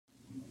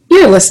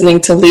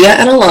listening to Leah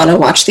and Alana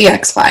Watch the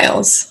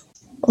X-Files.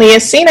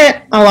 Leah's seen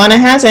it. Alana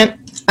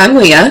hasn't. I'm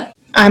Leah.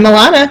 I'm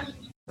Alana.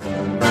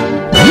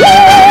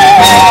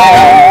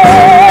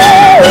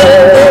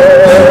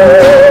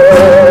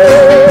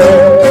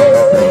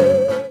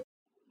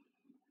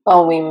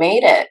 Well, we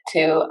made it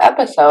to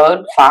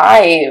episode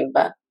 5.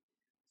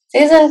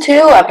 Season 2,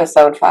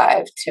 episode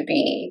 5, to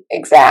be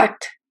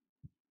exact.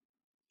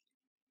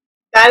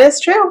 That is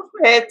true.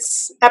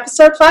 It's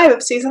episode 5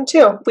 of season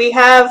 2. We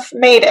have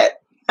made it.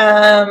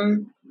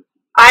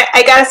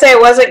 I gotta say, I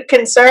wasn't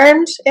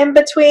concerned in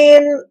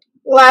between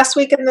last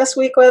week and this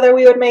week whether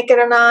we would make it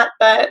or not,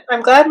 but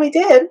I'm glad we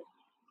did.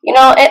 You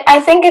know, I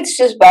think it's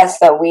just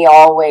best that we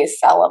always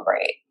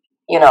celebrate.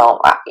 You know,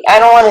 I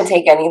don't want to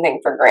take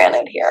anything for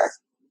granted here.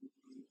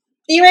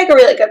 You make a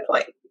really good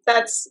point.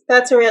 That's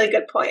a really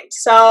good point.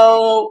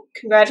 So,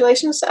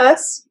 congratulations to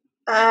us.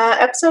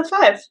 Episode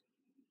 5.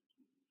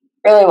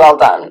 Really well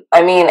done.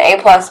 I mean,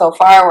 A+ so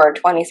far. We're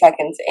 20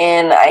 seconds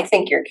in. I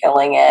think you're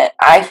killing it.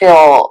 I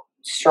feel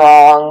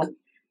strong.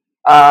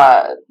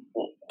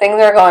 Things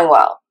are going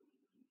well.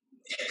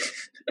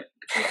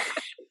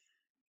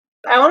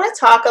 I want to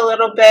talk a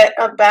little bit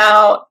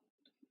about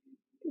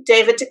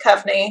David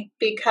Duchovny,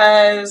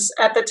 because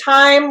at the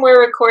time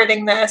we're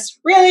recording this,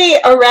 really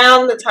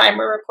around the time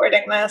we're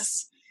recording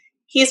this,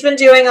 he's been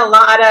doing a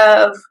lot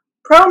of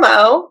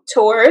promo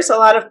tours, a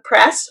lot of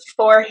press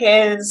for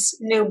his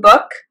new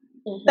book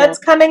that's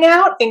coming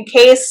out. In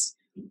case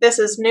this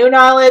is new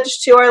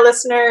knowledge to our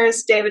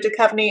listeners, David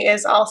Duchovny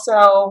is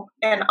also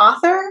an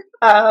author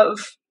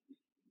of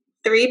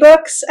 3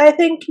 books, I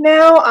think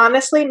now,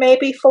 honestly,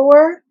 maybe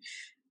 4.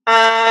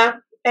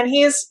 And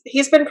he's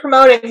been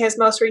promoting his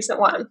most recent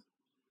one.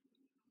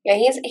 Yeah,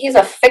 he's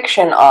a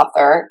fiction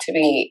author, to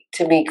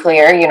be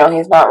clear. You know,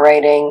 he's not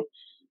writing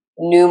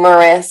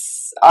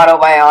numerous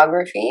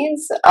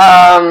autobiographies.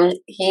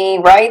 He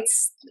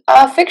writes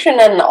fiction,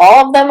 and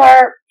all of them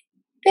are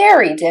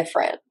very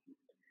different.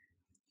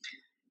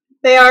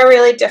 They are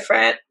really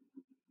different.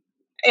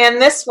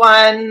 And this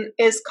one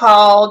is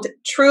called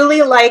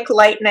Truly Like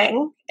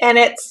Lightning, and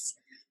it's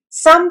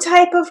some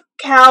type of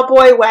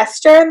cowboy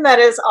western that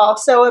is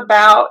also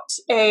about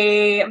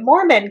a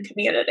Mormon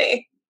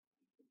community.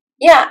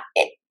 Yeah,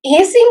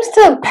 he seems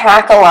to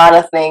pack a lot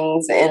of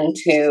things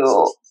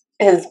into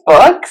his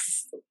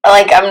books.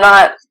 Like,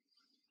 I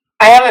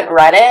haven't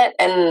read it,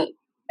 and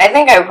I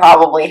think I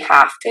probably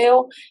have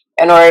to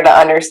in order to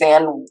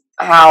understand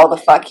how the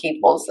fuck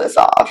he pulls this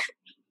off.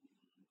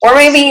 Or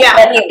maybe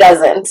that he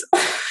doesn't.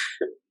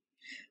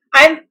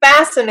 I'm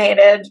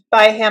fascinated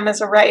by him as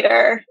a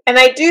writer, and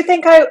I do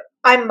think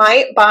I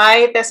might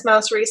buy this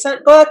most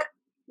recent book,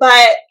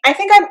 but I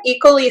think I'm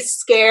equally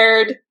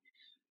scared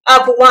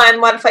of, 1,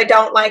 what if I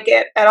don't like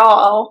it at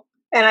all,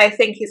 and I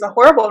think he's a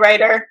horrible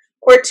writer,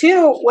 or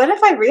 2, what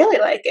if I really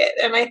like it,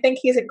 and I think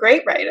he's a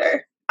great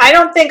writer? I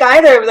don't think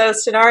either of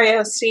those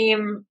scenarios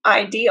seem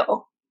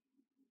ideal.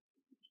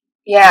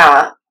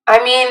 Yeah,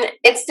 I mean,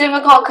 it's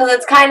difficult because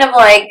it's kind of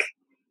like,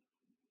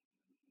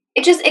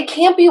 it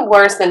can't be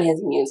worse than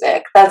his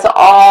music. That's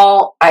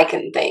all I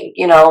can think.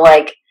 You know,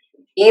 like,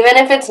 even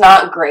if it's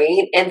not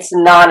great, it's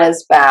not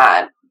as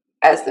bad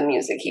as the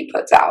music he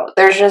puts out.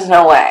 There's just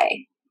no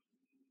way.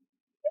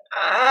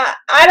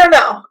 I don't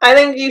know. I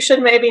think you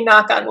should maybe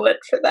knock on wood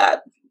for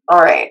that.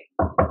 All right.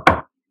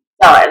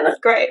 Done.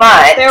 Great.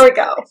 But there we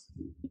go.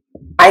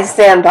 I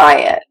stand by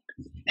it.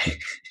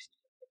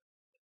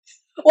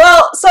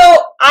 Well, so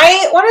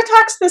I want to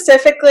talk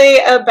specifically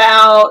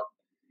about,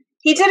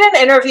 he did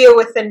an interview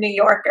with The New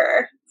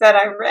Yorker that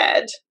I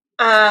read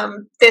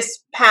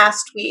this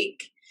past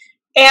week.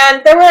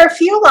 And there were a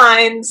few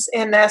lines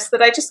in this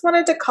that I just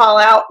wanted to call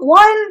out.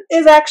 One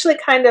is actually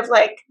kind of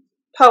like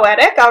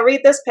poetic. I'll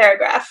read this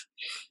paragraph.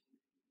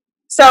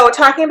 So,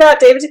 talking about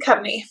David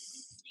Duchovny.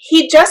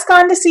 He'd just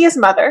gone to see his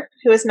mother,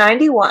 who is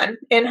 91,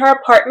 in her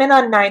apartment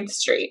on 9th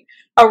Street,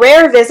 a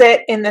rare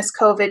visit in this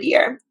COVID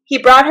year. He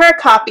brought her a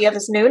copy of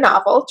his new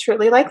novel,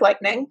 Truly Like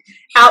Lightning,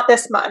 out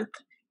this month.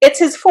 It's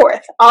his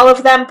 4th, all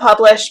of them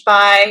published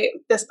by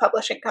this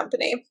publishing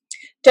company.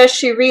 Does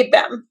she read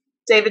them?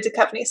 David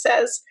Duchovny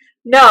says.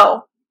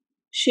 No,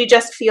 she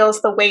just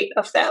feels the weight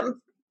of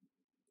them.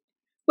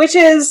 Which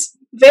is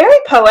very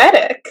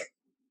poetic.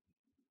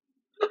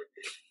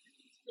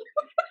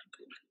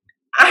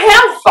 I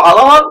have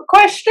follow-up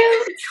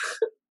questions.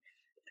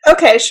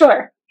 Okay,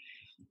 sure.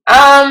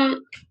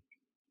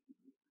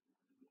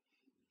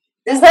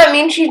 Does that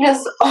mean she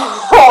just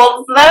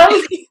holds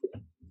them?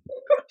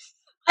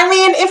 I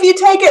mean, if you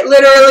take it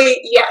literally,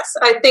 yes,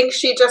 I think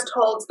she just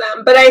holds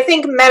them. But I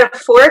think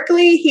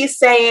metaphorically, he's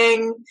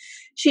saying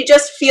she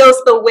just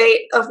feels the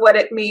weight of what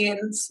it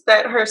means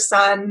that her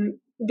son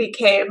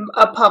became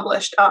a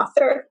published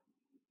author.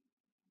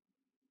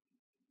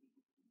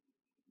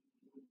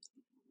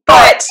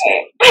 But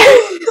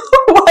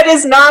what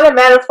is not a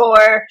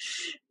metaphor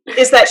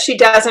is that she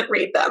doesn't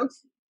read them.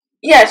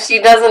 Yeah, she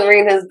doesn't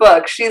read his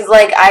book. She's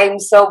like, I'm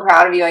so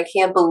proud of you. I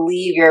can't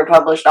believe you're a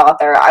published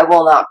author. I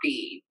will not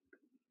be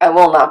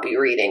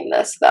reading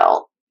this,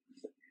 though.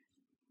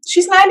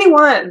 She's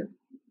 91.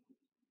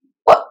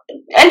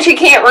 And she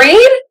can't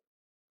read?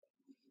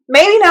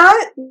 Maybe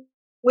not.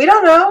 We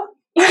don't know.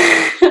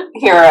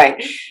 You're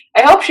right.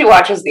 I hope she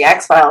watches the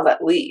X-Files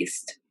at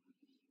least.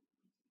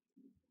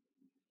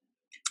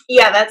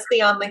 Yeah, that's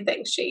the only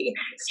thing she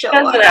still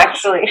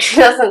watches. She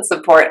doesn't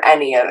support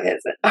any of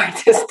his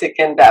artistic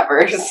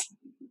endeavors.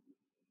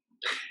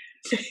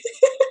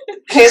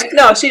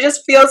 No, she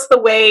just feels the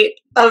weight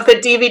of the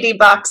DVD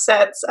box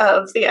sets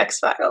of the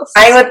X-Files.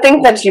 I would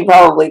think that she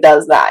probably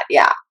does that,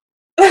 yeah.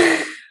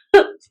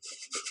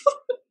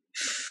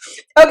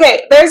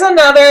 Okay, there's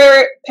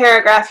another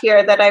paragraph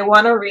here that I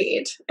want to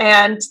read,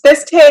 and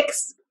this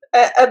takes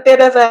a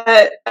bit of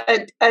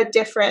a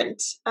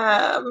different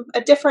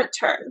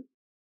turn.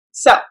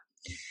 So,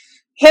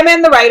 him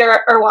and the writer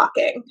are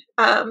walking.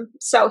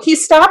 So he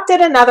stopped at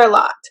another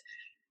lot.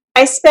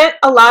 I spent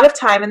a lot of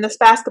time in this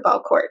basketball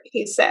court,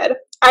 he said.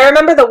 I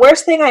remember the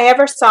worst thing I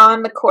ever saw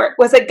in the court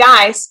was a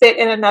guy spit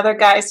in another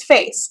guy's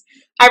face.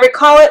 I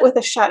recall it with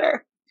a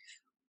shudder.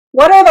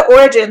 What are the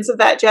origins of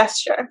that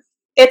gesture?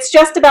 It's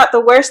just about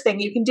the worst thing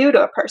you can do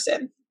to a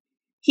person.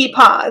 He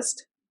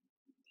paused.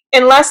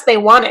 Unless they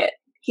want it,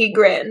 he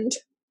grinned.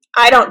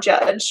 I don't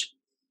judge.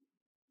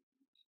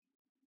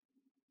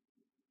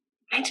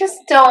 I just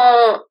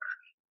don't.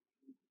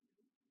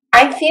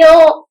 I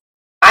feel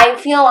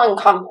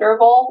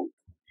uncomfortable.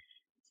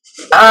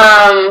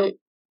 I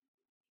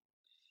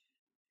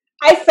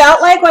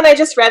felt like when I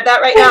just read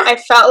that right now, I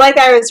felt like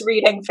I was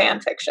reading fan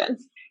fiction.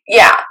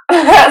 Yeah,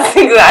 that's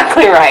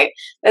exactly right.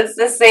 It's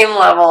the same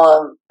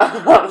level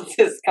of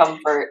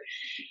discomfort.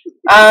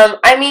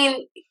 I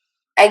mean,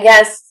 I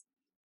guess,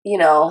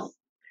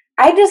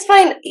 I just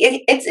find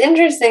it's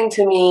interesting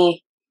to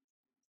me.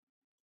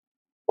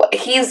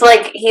 He's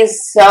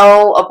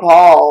so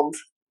appalled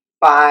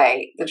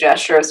by the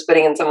gesture of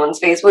spitting in someone's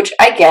face, which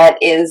I get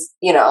is,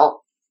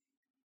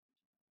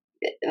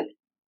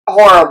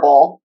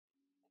 horrible.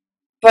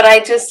 But I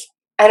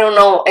don't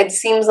know. It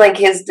seems like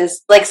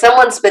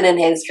someone spit in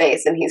his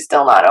face and he's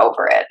still not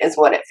over it, is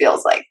what it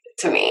feels like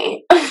to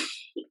me.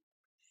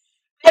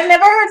 I've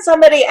never heard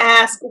somebody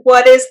ask,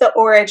 what is the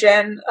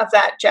origin of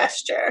that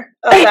gesture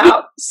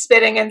about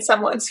spitting in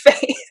someone's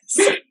face?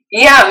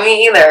 Yeah,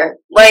 me either.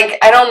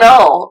 I don't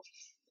know.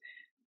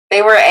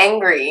 They were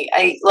angry.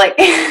 I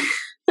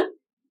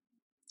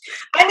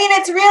mean,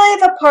 it's really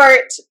the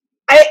part.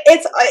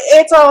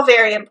 It's all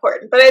very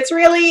important, but it's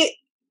really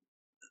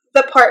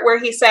the part where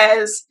he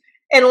says,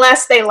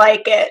 "Unless they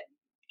like it,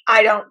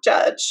 I don't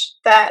judge."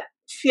 That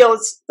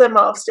feels the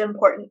most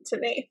important to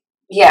me.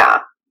 Yeah,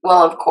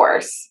 well, of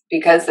course,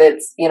 because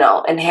it's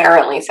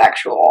inherently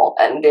sexual,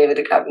 and David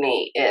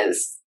Duchovny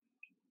is,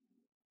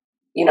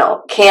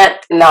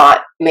 can't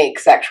not make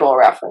sexual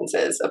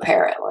references.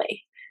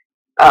 Apparently.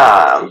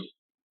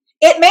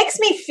 It makes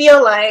me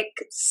feel like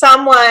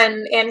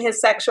someone in his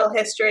sexual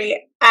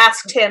history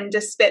asked him to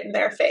spit in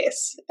their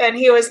face. And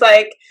he was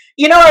like,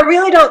 I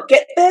really don't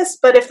get this,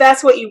 but if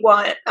that's what you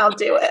want, I'll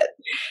do it.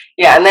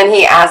 Yeah, and then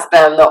he asked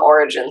them the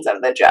origins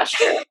of the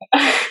gesture.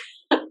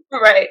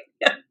 Right.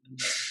 Yeah.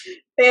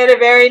 They had a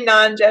very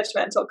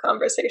non-judgmental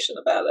conversation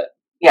about it.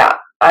 Yeah,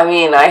 I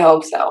mean, I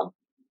hope so.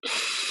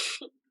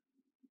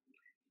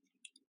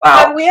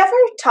 Wow. Have we ever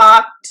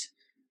talked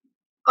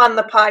on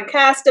the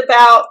podcast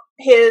about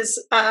his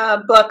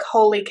book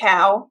Holy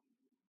Cow?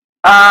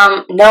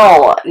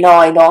 No,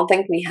 I don't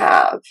think we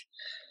have.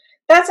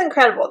 That's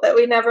incredible that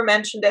we never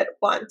mentioned it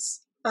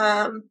once,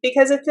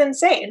 because it's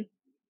insane.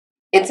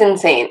 It's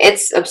insane.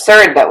 It's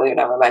absurd that we've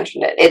never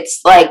mentioned it.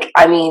 It's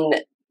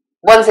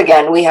once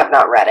again, we have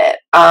not read it.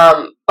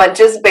 But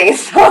just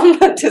based on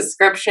the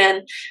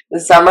description, the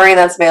summary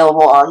that's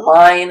available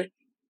online,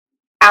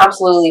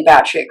 absolutely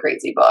batshit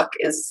crazy book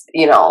is,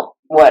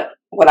 what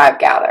I've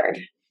gathered.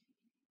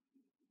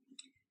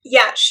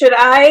 Yeah, should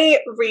I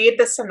read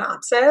the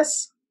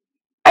synopsis?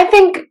 I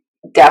think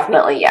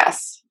definitely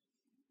yes.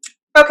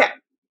 Okay,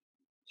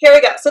 here we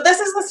go. So this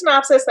is the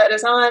synopsis that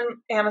is on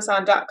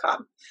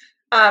Amazon.com.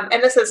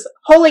 And this is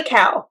Holy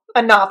Cow,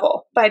 a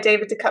novel by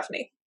David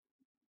Duchovny.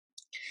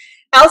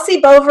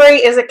 Elsie Bovary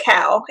is a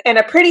cow, and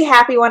a pretty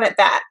happy one at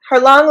that. Her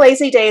long,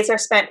 lazy days are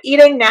spent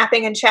eating,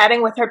 napping, and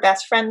chatting with her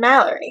best friend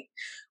Mallory.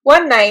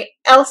 One night,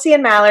 Elsie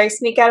and Mallory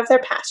sneak out of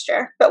their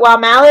pasture, but while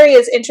Mallory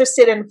is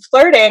interested in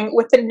flirting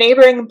with the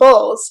neighboring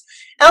bulls,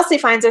 Elsie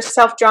finds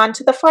herself drawn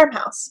to the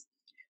farmhouse.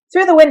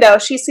 Through the window,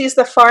 she sees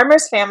the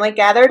farmer's family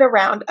gathered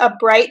around a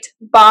bright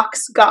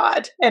box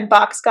god, and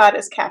box god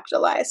is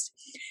capitalized.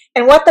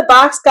 And what the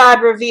box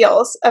god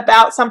reveals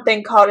about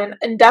something called an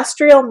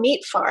industrial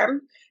meat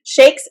farm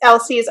shakes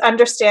Elsie's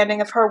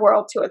understanding of her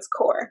world to its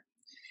core.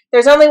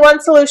 There's only one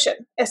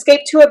solution: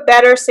 escape to a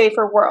better,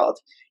 safer world.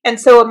 And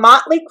so a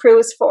motley crew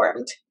is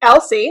formed.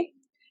 Elsie,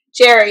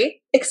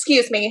 Jerry,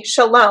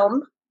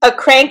 Shalom, a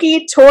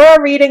cranky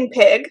Torah-reading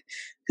pig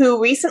who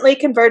recently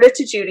converted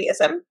to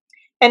Judaism,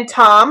 and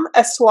Tom,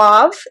 a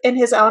suave, in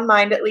his own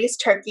mind at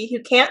least, turkey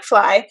who can't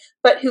fly,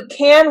 but who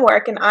can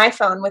work an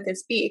iPhone with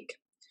his beak.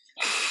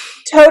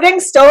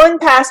 Toting stolen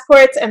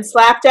passports and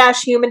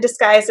slapdash human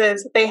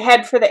disguises, they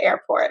head for the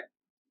airport.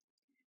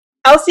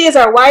 Elsie is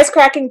our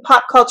wisecracking,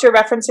 pop culture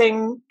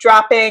referencing,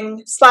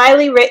 dropping,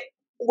 slyly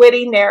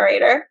witty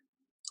narrator.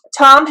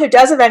 Tom, who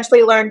does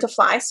eventually learn to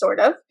fly, sort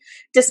of,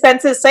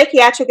 dispenses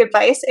psychiatric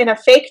advice in a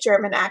fake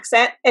German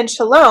accent, and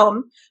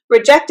Shalom,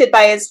 rejected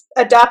by his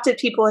adopted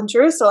people in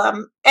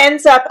Jerusalem,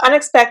 ends up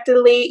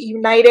unexpectedly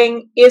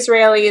uniting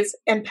Israelis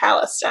and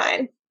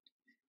Palestine.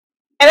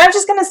 And I'm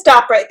just going to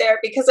stop right there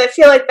because I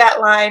feel like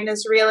that line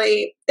is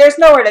really, there's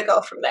nowhere to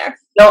go from there.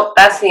 Nope,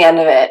 that's the end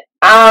of it.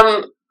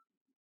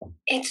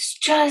 It's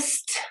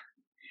just,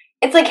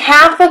 it's like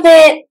half of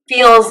it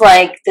feels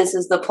like this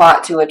is the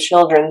plot to a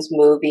children's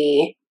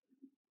movie,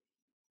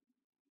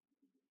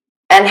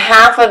 and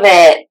half of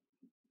it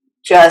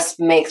just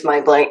makes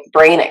my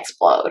brain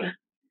explode.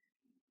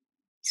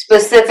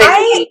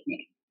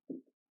 Specifically,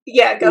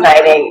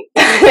 uniting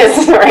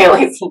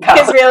Israelis and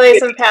Palestine.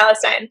 Israelis and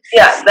Palestine.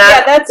 Yeah,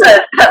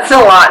 that's a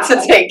lot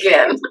to take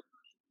in.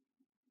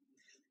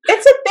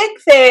 It's a big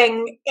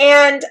thing,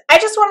 and I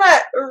just want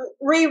to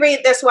reread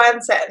this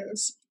one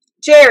sentence.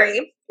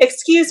 Jerry,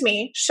 excuse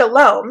me,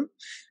 Shalom,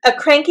 a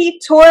cranky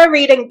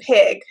Torah-reading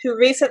pig who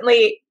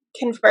recently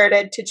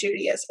converted to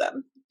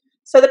Judaism.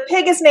 So the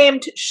pig is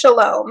named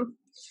Shalom,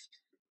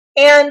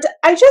 and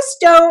I just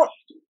don't.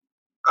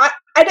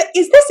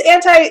 Is this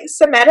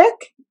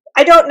anti-Semitic?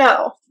 I don't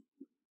know.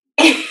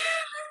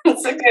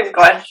 It's a good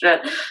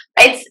question.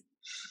 I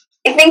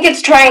think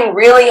it's trying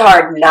really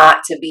hard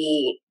not to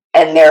be,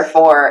 and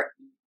therefore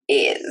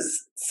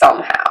is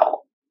somehow.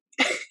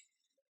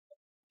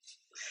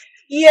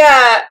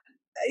 Yeah,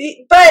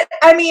 but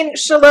I mean,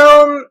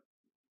 Shalom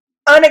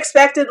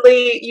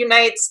unexpectedly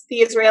unites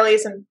the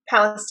Israelis and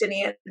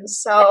Palestinians.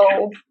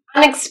 So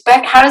how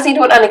does he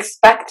do it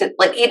unexpected?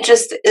 Like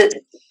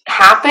it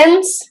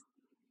happens?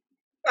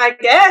 I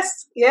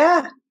guess,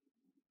 yeah.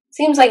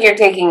 Seems like you're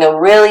taking a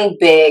really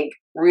big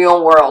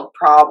real world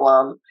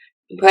problem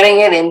and putting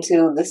it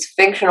into this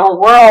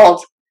fictional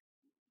world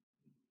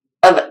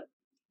of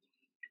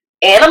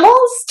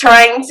animals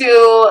trying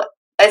to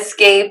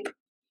escape,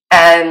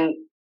 and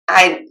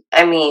I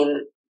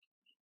mean,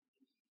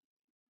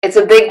 it's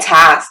a big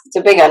task. It's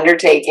a big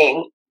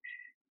undertaking.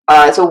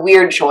 It's a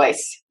weird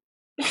choice.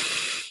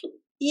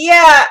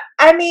 Yeah,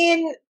 I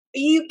mean,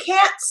 you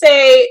can't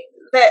say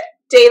that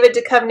David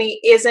Duchovny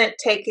isn't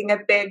taking a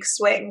big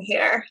swing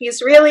here. He's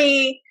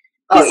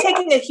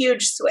taking a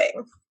huge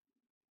swing.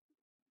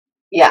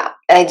 Yeah,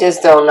 I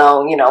just don't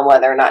know,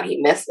 whether or not he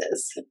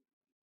misses.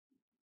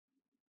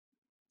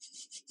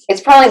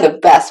 It's probably the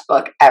best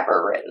book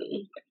ever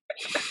written.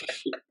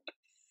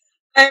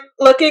 I'm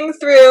looking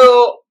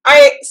through.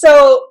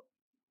 So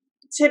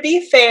to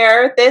be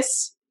fair,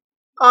 this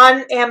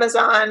on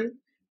Amazon,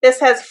 this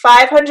has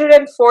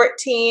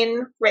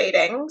 514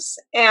 ratings,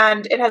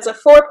 and it has a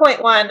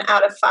 4.1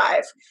 out of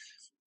 5.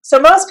 So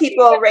most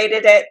people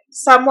rated it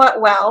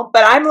somewhat well,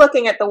 but I'm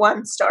looking at the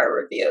 1-star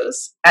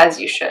reviews. As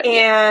you should.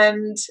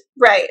 And,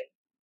 right.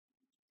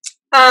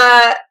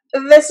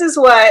 This is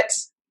what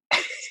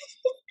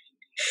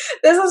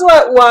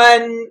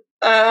one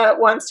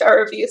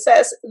 1-star review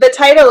says. The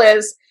title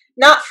is,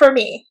 "Not for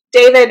me.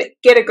 David,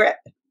 get a grip."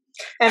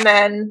 And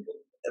then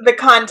the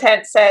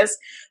content says,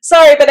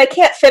 "Sorry, but I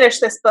can't finish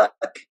this book.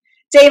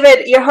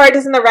 David, your heart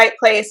is in the right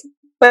place,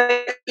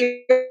 but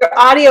your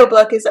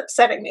audiobook is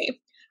upsetting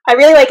me. I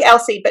really like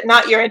Elsie, but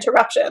not your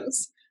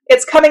interruptions.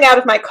 It's coming out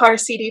of my car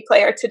CD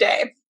player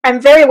today.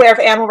 I'm very aware of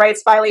animal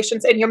rights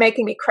violations, and you're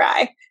making me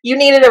cry. You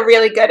needed a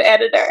really good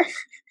editor."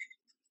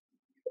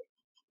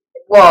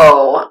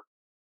 Whoa.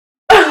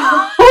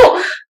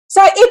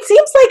 So it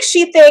seems like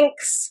she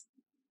thinks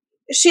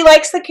she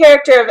likes the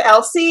character of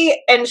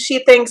Elsie, and she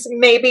thinks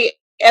maybe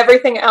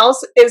everything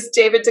else is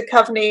David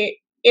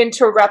Duchovny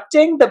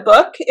interrupting the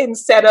book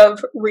instead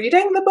of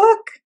reading the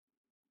book.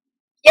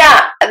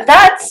 Yeah,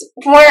 that's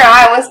where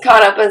I was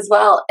caught up as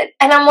well.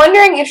 And I'm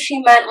wondering if she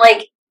meant,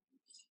 like,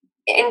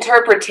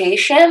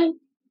 interpretation?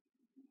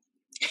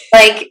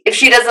 Like, if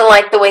she doesn't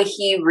like the way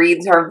he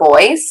reads her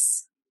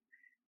voice?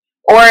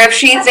 Or if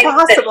she thinks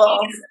possible.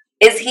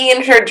 Is he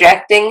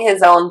interjecting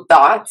his own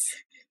thoughts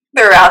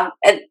throughout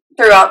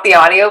the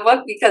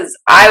audiobook? Because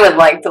I would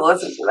like to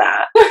listen to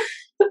that.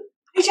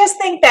 I just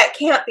think that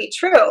can't be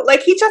true.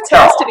 Like, he just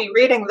has to be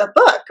reading the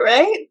book,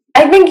 right?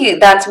 I think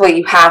that's what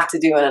you have to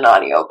do in an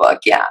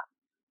audiobook, yeah.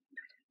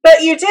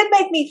 But you did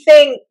make me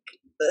think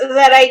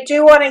that I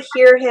do want to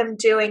hear him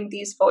doing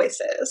these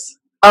voices.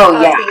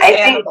 Oh, yeah. These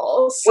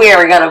animals. Think we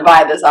are going to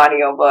buy this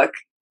audiobook.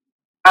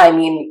 I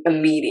mean,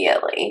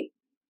 immediately.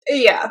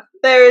 Yeah.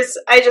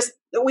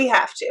 We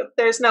have to.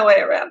 There's no way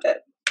around it.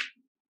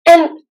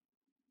 And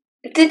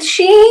did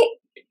she...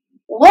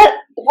 What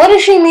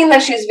does she mean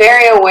that she's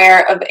very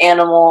aware of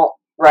animal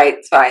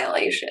rights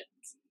violations?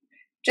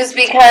 Just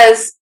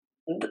because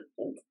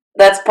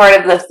that's part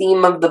of the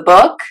theme of the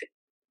book?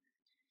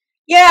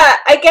 Yeah,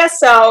 I guess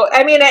so.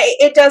 I mean,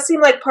 it does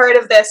seem like part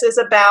of this is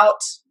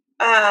about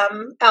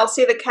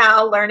Elsie the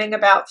cow learning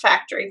about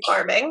factory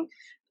farming.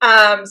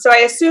 So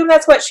I assume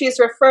that's what she's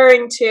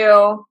referring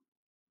to.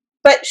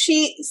 But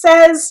she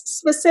says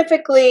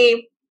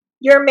specifically,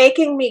 "You're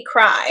making me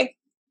cry."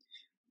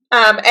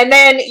 And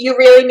then you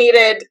really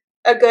needed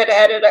a good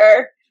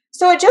editor.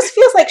 So it just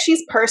feels like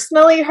she's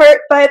personally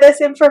hurt by this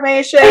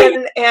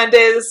information and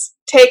is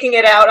taking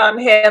it out on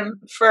him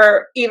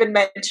for even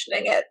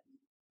mentioning it.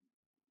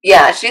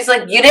 Yeah, she's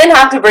like, you didn't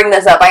have to bring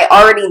this up. I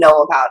already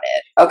know about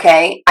it,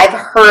 okay? I've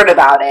heard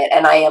about it,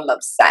 and I am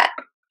upset.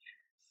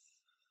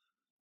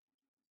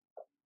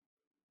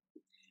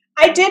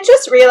 I did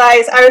just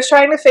realize I was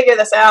trying to figure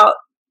this out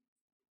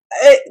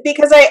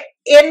because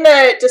in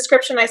the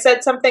description I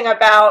said something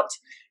about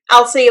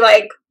Elsie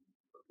like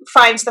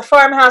finds the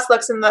farmhouse,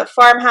 looks in the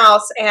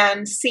farmhouse,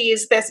 and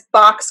sees this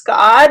box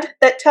god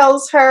that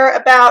tells her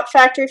about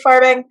factory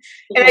farming.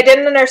 And I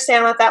didn't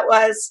understand what that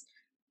was,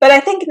 but I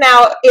think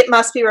now it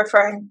must be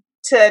referring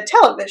to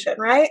television,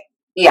 right?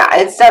 Yeah,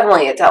 it's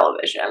definitely a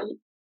television.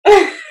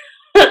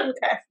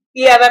 Okay.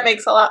 Yeah, that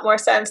makes a lot more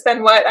sense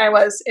than what I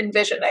was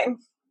envisioning.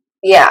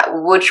 Yeah,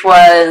 which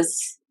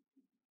was...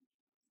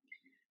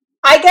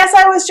 I guess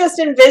I was just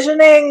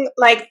envisioning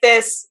like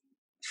this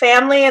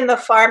family in the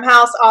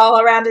farmhouse all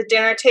around a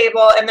dinner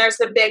table, and there's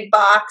a big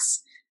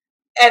box,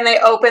 and they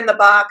open the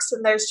box,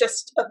 and there's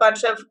just a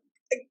bunch of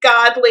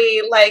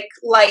godly like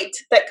light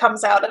that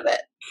comes out of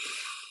it.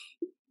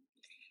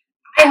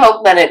 I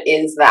hope that it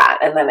is that,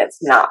 and then it's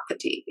not the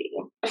TV.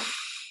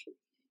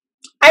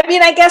 I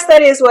mean, I guess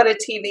that is what a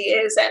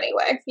TV is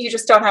anyway. You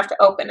just don't have to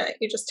open it.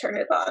 You just turn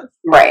it on.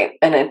 Right,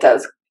 and it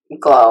does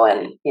glow,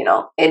 and, you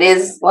know, it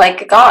is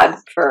like a god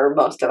for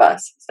most of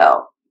us,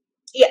 so.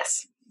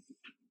 Yes.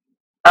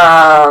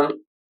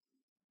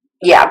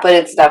 Yeah, but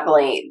it's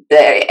definitely,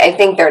 I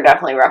think they're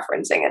definitely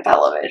referencing a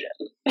television.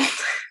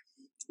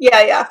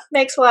 Yeah,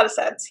 makes a lot of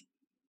sense.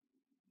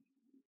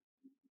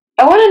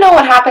 I want to know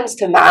what happens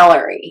to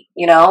Mallory,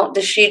 you know?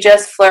 Does she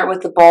just flirt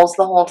with the bulls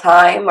the whole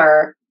time,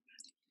 or?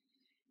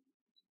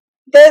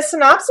 The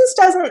synopsis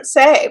doesn't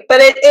say, but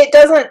it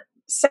doesn't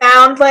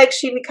sound like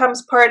she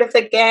becomes part of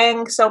the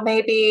gang, so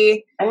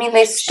maybe... I mean,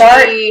 they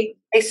start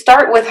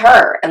with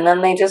her, and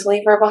then they just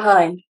leave her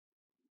behind.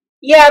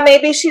 Yeah,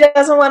 maybe she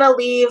doesn't want to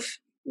leave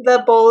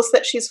the bulls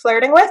that she's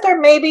flirting with, or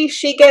maybe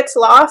she gets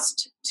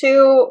lost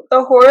to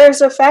the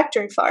horrors of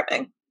factory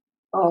farming.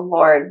 Oh,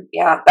 Lord.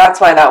 Yeah, that's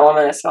why that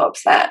woman is so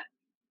upset.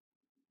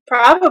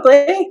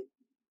 Probably.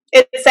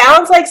 It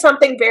sounds like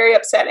something very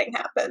upsetting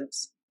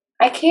happens.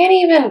 I can't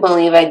even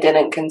believe I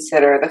didn't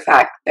consider the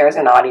fact there's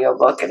an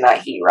audiobook and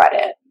that he read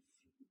it.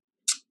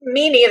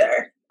 Me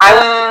neither.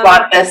 I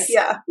bought this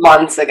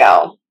months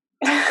ago.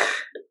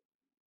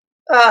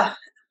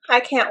 I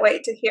can't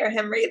wait to hear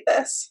him read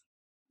this.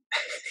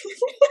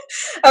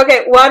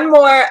 Okay, one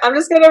more. I'm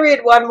just going to read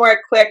one more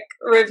quick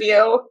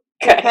review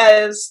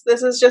because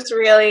this is just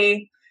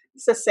really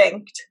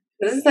succinct.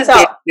 This is the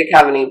David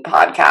Duchovny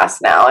podcast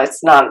now.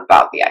 It's not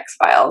about the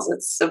X-Files.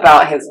 It's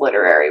about his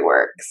literary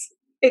works.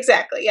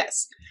 Exactly,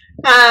 yes.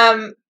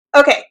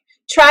 Okay.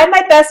 Tried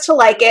my best to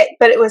like it,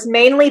 but it was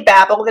mainly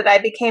babble that I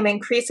became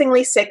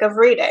increasingly sick of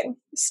reading.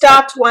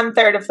 Stopped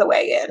 1/3 of the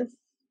way in.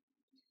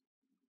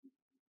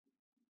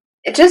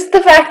 Just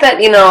the fact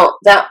that, you know,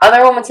 that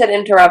other woman said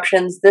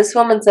interruptions, this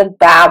woman said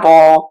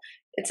babble.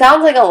 It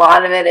sounds like a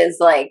lot of it is,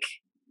 like,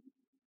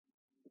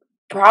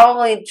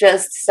 probably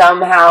just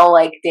somehow,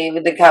 like,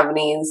 David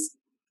Duchovny's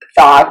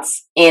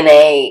thoughts in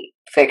a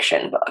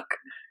fiction book.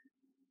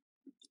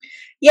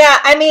 Yeah,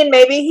 I mean,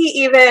 maybe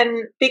he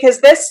even,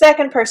 because this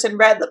second person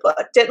read the book,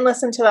 didn't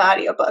listen to the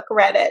audiobook,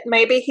 read it.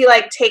 Maybe he,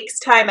 like, takes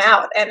time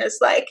out and is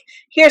like,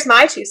 here's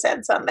my 2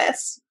 cents on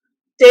this.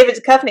 David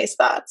Duchovny's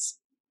thoughts.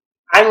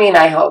 I mean,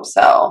 I hope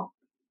so.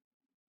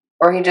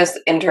 Or he just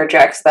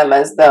interjects them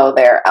as though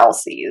they're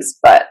Elsie's,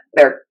 but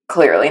they're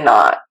clearly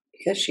not,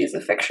 because she's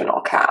a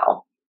fictional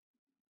cow.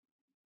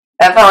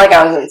 That felt like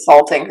I was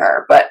insulting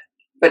her, but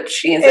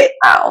she's a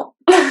cow.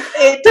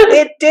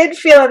 It did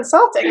feel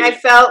insulting. I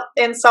felt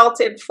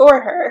insulted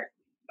for her.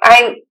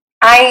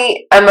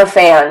 I am a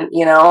fan,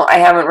 you know. I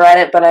haven't read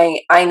it, but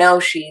I know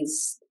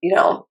she's, you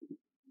know,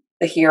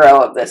 the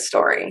hero of this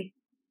story.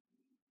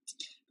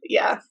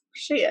 Yeah,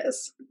 she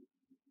is.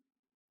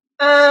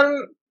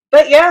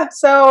 But yeah,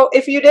 so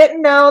if you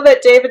didn't know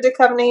that David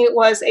Duchovny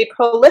was a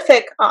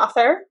prolific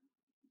author,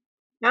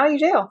 now you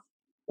do.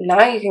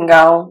 Now you can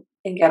go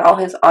and get all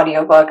his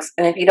audiobooks,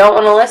 and if you don't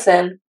want to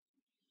listen,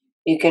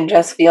 you can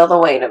just feel the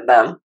weight of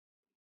them.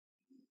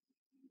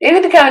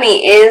 David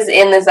Duchovny is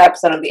in this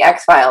episode of The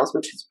X-Files,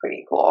 which is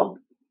pretty cool.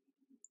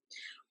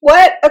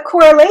 What a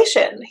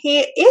correlation.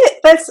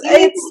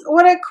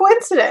 What a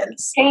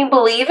coincidence. Can you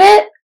believe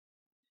it?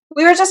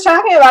 We were just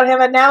talking about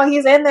him, and now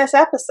he's in this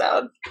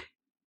episode.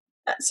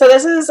 So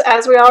this is,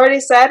 as we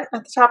already said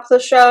at the top of the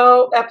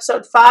show,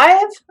 episode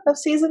 5 of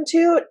season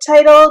 2,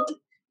 titled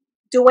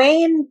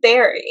Duane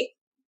Barry.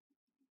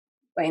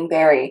 Duane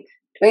Barry.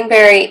 Duane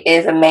Barry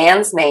is a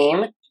man's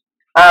name,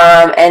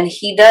 and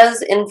he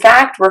does, in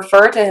fact,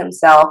 refer to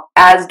himself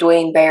as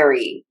Duane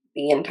Barry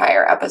the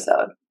entire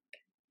episode.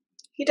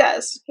 He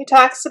does. He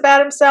talks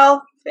about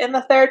himself in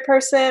the third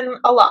person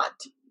a lot.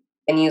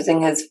 And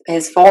using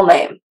his full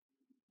name.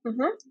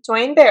 Mm-hmm.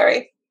 Duane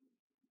Barry.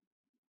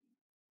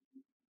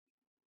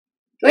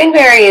 Duane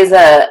Barry is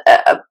a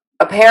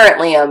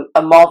apparently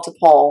a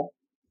multiple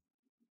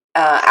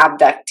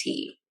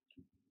abductee.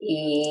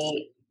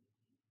 He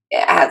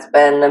has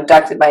been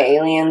abducted by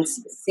aliens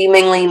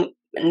seemingly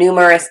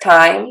numerous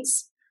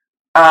times.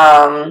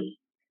 And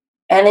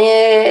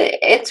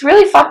it's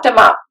really fucked him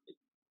up.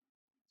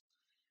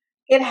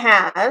 It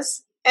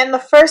has. And the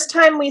first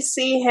time we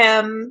see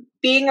him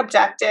being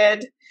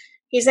abducted,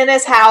 he's in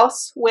his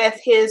house with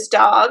his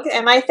dog.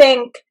 And I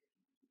think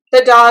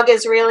the dog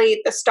is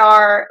really the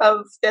star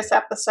of this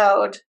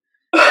episode.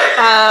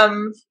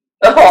 The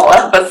whole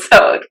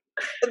episode.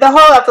 The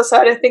whole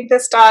episode. I think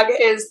this dog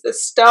is the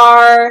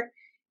star.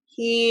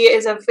 He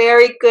is a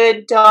very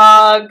good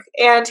dog.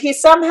 And he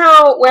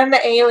somehow, when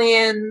the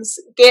aliens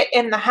get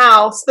in the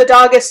house, the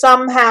dog is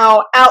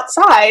somehow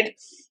outside,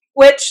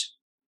 which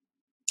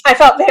I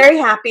felt very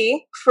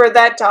happy for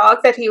that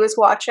dog that he was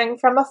watching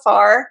from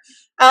afar,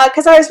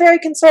 because I was very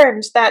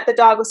concerned that the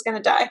dog was going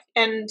to die,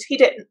 and he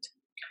didn't.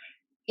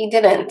 He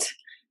didn't.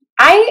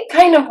 I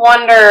kind of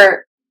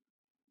wonder,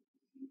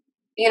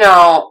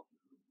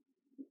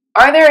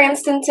 are there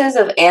instances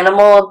of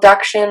animal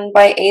abduction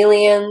by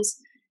aliens?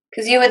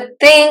 Because you would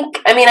think,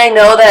 I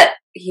know that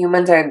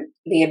humans are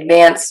the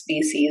advanced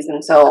species,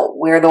 and so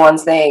we're the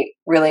ones they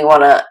really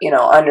want to,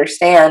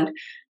 understand.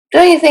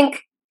 Don't you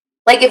think,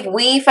 like, if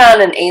we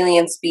found an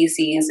alien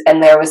species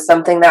and there was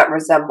something that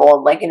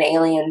resembled like an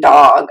alien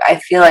dog, I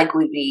feel like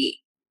we'd be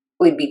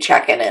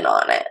checking in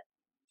on it.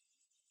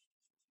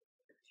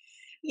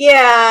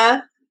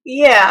 Yeah.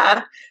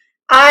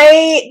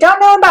 I don't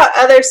know about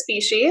other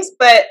species,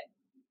 but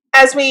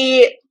as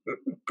we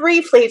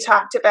briefly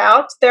talked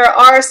about, there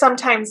are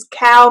sometimes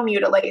cow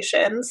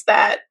mutilations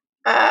that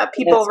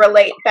people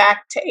relate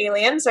back to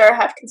aliens or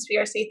have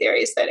conspiracy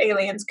theories that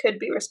aliens could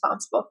be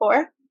responsible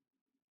for.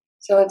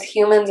 So it's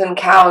humans and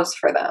cows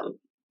for them.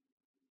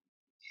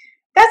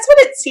 That's what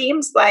it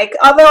seems like.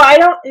 Although I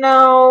don't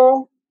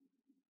know,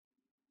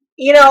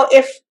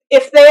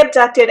 if they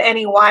abducted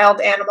any wild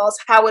animals,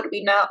 how would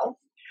we know?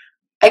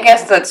 I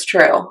guess that's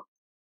true.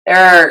 There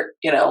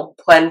are,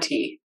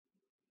 plenty.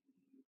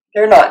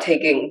 They're not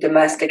taking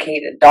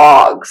domesticated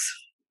dogs.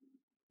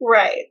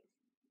 Right.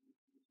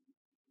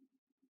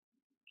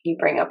 You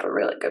bring up a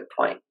really good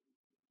point.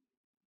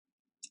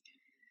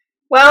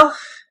 Well,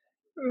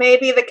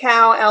 maybe the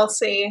cow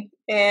Elsie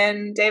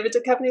in David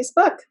Duchovny's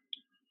book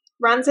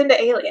runs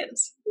into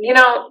aliens.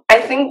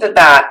 I think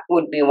that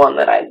would be one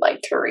that I'd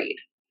like to read.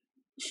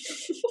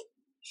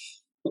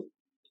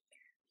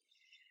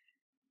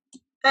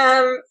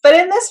 But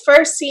in this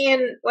first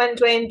scene, when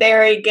Duane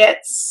Barry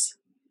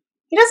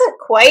he doesn't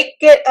quite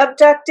get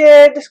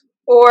abducted,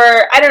 or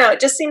I don't know, it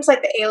just seems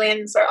like the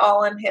aliens are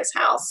all in his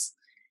house.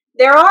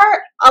 There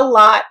are a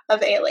lot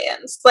of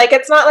aliens. Like,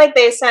 it's not like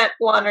they sent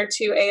one or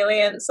two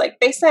aliens. Like,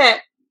 they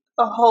sent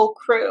a whole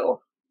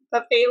crew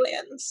of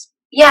aliens.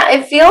 Yeah,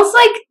 it feels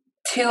like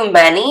too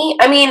many.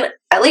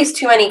 At least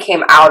too many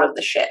came out of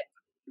the ship.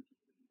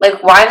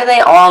 Like, why do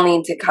they all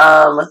need to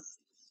come?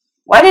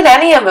 Why did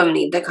any of them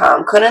need to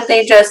come? Couldn't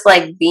they just,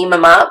 beam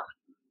them up?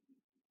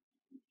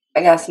 I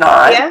guess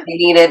not. Yeah. They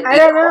needed, I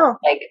don't know.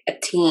 a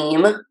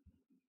team.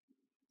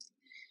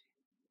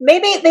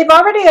 Maybe they've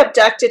already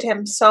abducted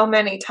him so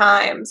many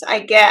times,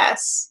 I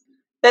guess,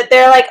 that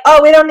they're like,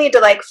 oh, we don't need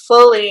to,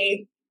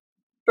 fully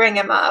bring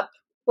him up.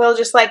 We'll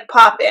just,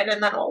 pop in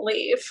and then we'll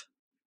leave.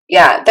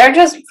 Yeah, they're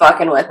just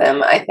fucking with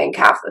him, I think,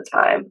 half the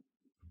time.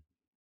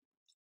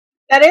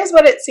 That is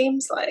what it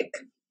seems like.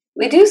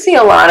 We do see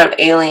a lot of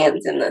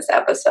aliens in this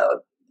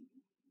episode.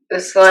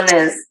 This one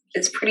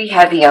it's pretty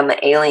heavy on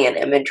the alien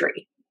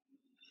imagery.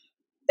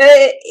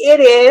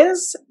 It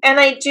is, and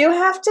I do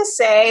have to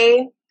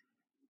say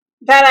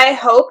that I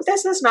hope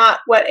this is not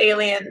what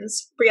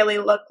aliens really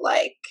look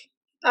like.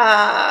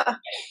 The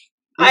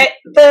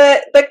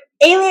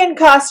alien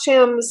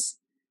costumes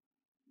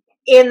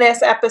in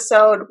this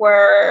episode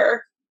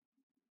were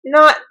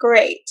not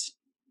great.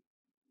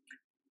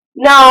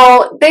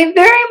 No, they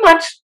very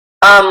much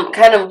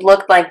kind of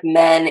looked like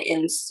men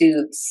in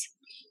suits,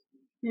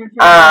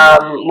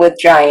 with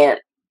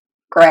giant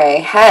gray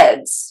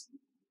heads.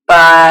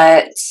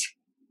 But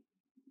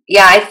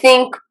yeah, I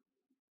think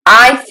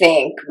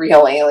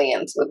real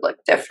aliens would look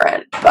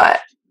different, but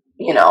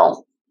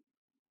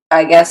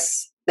I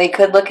guess they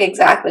could look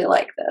exactly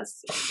like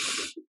this.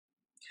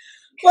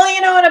 Well,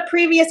 in a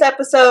previous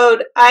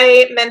episode,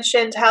 I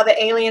mentioned how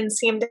the aliens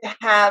seem to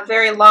have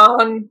very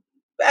long,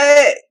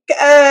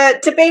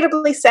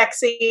 debatably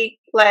sexy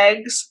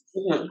legs.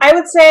 Mm-hmm. I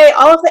would say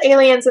all of the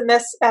aliens in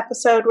this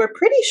episode were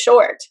pretty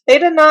short. They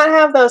did not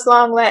have those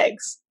long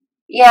legs.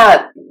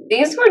 Yeah,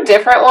 these were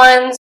different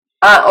ones,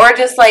 or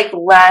just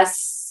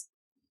less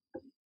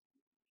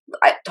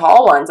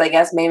tall ones, I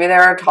guess. Maybe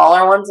there are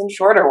taller ones and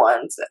shorter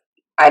ones.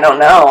 I don't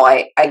know.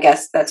 I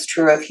guess that's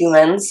true of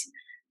humans.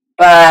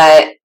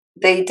 But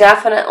they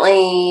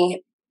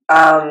definitely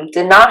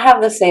did not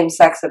have the same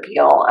sex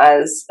appeal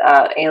as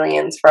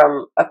aliens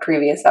from a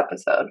previous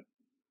episode.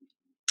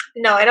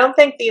 No, I don't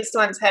think these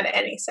ones had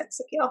any sex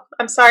appeal.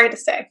 I'm sorry to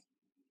say.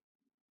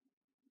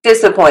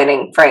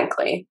 Disappointing,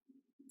 frankly.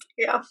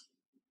 Yeah.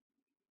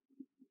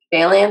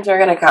 aliens are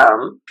going to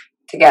come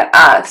to get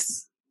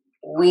us,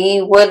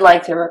 we would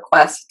like to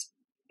request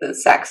the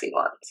sexy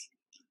ones.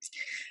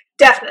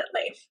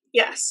 Definitely.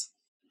 Yes.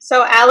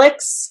 So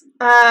Alex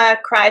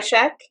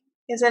Krycek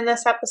is in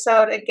this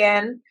episode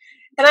again.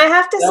 And I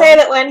have to say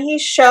that when he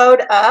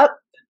showed up,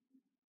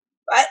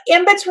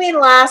 in between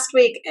last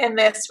week and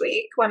this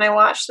week, when I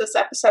watched this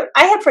episode,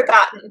 I had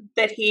forgotten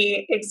that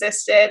he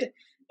existed.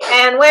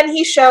 And when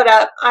he showed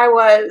up, I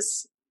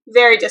was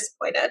very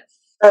disappointed.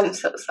 I'm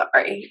so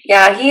sorry.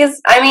 Yeah,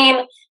 he's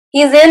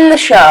in the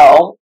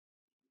show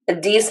a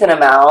decent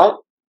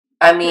amount.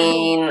 I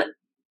mean,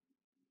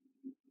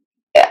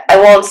 I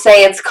won't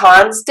say it's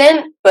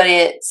constant, but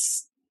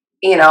it's,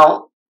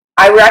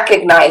 I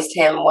recognized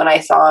him when I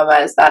saw him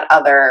as that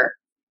other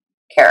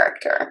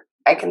character.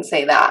 I can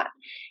say that.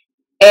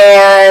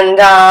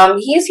 And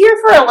he's here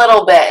for a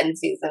little bit in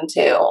season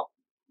 2.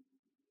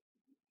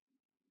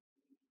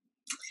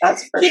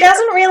 That's for He sure.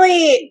 doesn't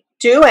really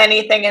do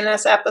anything in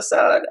this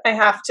episode, I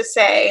have to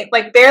say.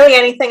 Like, barely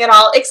anything at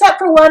all, except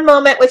for one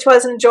moment which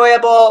was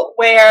enjoyable,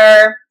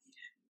 where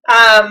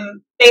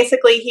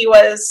basically he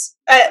was,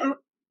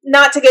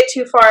 not to get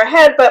too far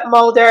ahead, but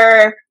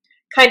Mulder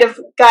kind of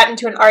got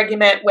into an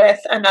argument with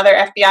another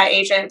FBI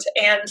agent,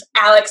 and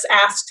Alex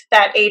asked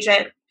that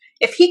agent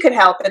if he could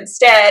help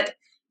instead,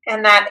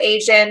 and that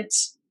agent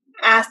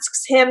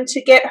asks him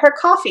to get her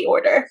coffee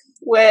order,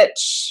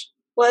 which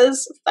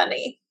was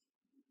funny.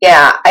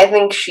 Yeah, I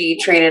think she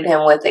treated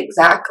him with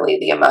exactly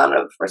the amount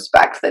of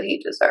respect that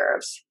he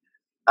deserves.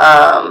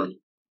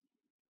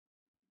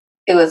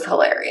 It was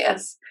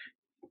hilarious.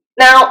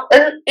 Now,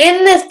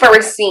 in this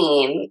first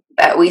scene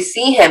that we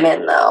see him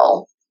in,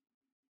 though,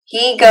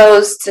 he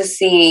goes to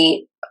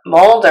see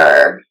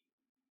Mulder,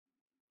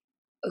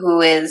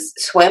 who is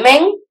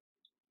swimming.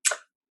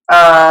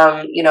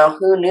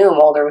 Who knew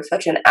Mulder was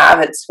such an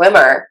avid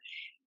swimmer?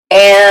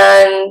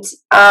 And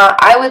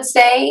I would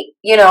say,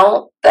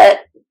 that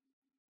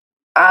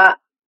I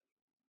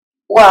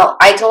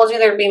told you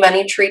there'd be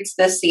many treats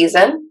this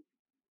season,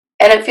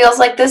 and it feels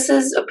like this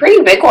is a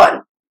pretty big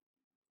one.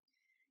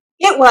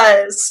 It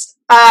was.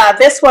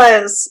 This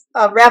was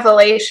a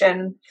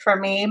revelation for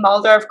me.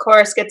 Mulder, of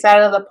course, gets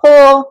out of the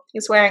pool.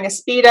 He's wearing a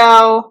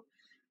Speedo.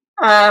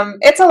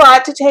 It's a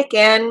lot to take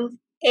in,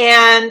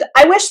 and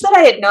I wish that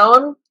I had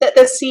known that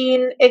this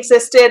scene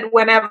existed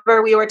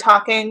whenever we were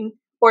talking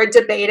or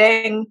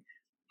debating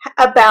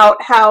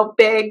about how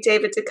big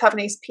David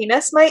Duchovny's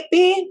penis might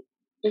be.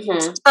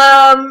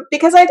 Mm-hmm.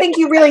 Because I think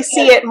you really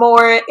see it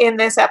more in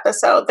this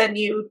episode than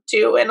you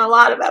do in a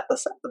lot of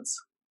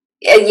episodes.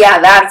 Yeah,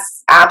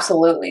 that's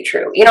absolutely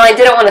true. I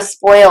didn't want to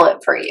spoil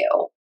it for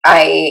you.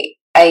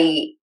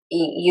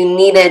 You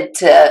needed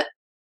to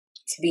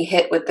be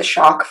hit with the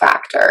shock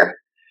factor.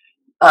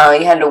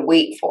 You had to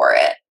wait for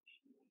it.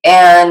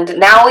 And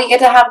now we get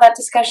to have that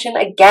discussion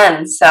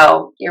again,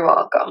 so you're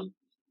welcome.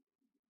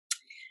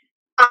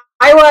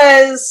 I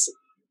was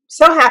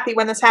so happy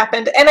when this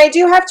happened. And I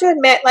do have to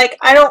admit,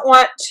 I don't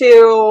want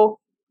to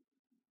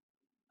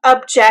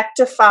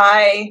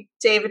objectify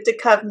David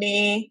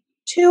Duchovny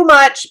too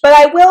much, but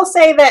I will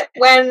say that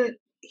when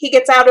he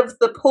gets out of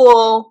the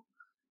pool,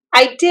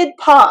 I did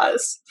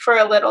pause for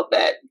a little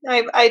bit.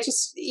 I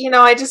just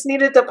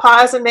needed to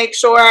pause and make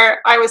sure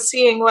I was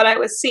seeing what I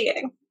was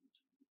seeing.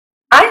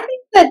 I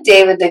think that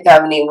David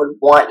Duchovny would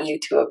want you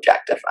to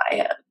objectify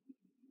him.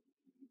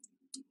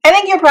 I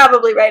think you're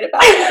probably right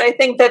about that. I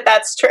think that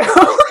that's true.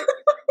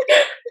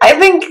 I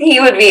think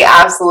he would be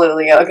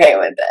absolutely okay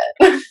with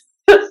it.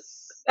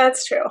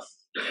 That's true.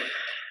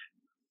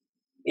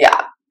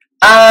 Yeah.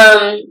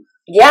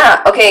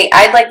 Yeah. Okay.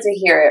 I'd like to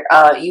hear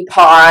it. You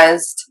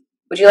paused.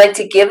 Would you like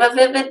to give a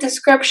vivid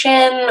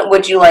description?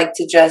 Would you like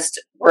to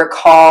just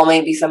recall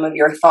maybe some of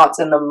your thoughts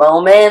in the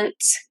moment?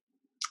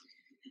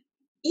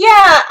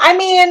 Yeah. I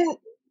mean,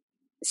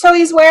 so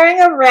he's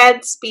wearing a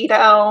red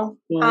Speedo.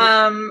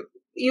 Mm-hmm.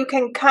 You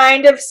can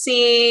kind of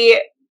see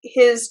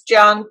his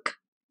junk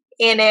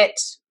in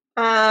it.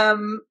 I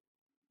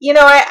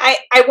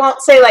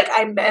won't say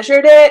I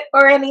measured it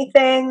or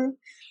anything,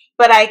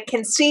 but I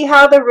can see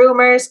how the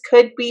rumors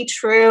could be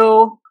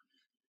true.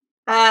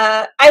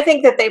 I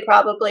think that they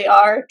probably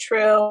are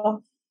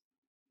true.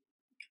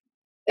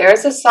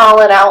 There's a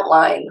solid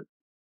outline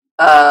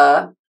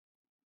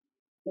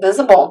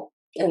visible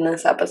in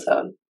this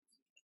episode.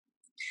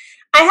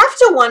 I have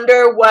to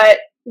wonder what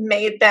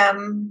made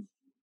them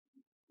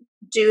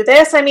do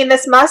this. I mean,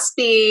 this must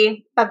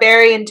be a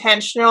very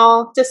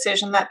intentional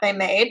decision that they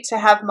made to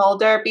have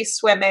Mulder be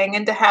swimming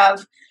and to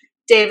have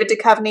David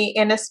Duchovny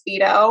in a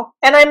Speedo.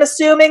 And I'm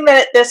assuming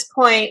that at this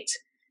point,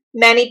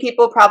 many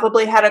people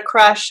probably had a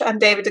crush on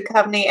David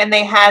Duchovny and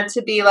they had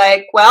to be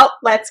like, well,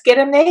 let's get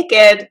him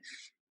naked.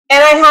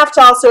 And I have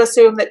to also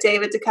assume that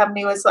David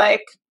Duchovny was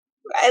like,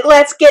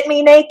 let's get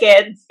me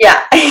naked.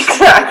 Yeah,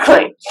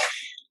 exactly.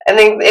 I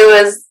think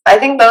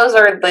those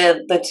are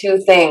the two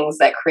things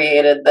that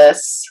created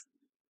this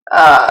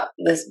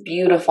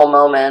beautiful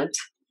moment.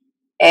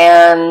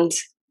 And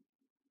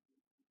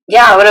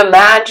yeah, I would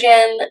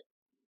imagine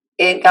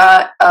it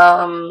got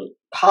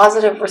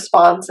positive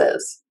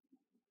responses.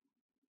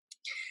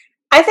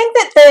 I think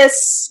that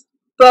this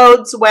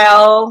bodes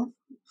well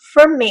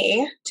for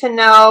me to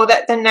know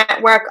that the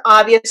network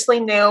obviously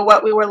knew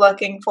what we were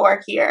looking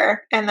for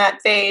here and that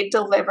they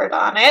delivered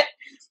on it.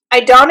 I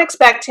don't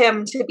expect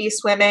him to be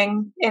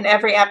swimming in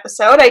every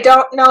episode. I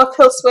don't know if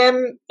he'll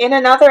swim in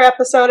another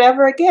episode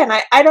ever again.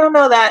 I don't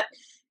know that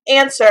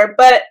answer,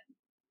 but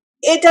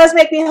it does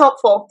make me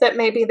hopeful that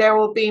maybe there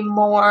will be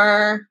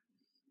more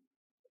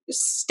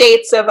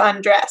states of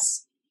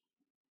undress.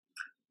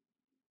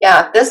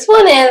 Yeah, this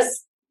one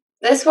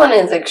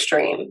is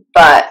extreme,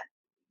 but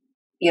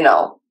you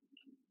know,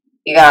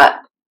 you got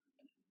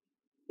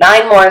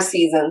 9 more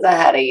seasons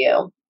ahead of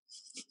you.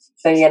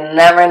 So you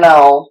never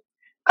know.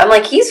 I'm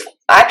like, he's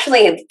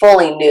actually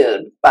fully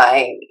nude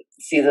by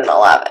season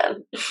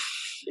 11.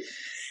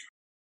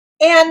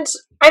 And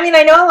I mean,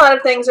 I know a lot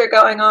of things are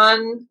going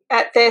on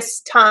at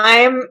this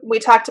time. We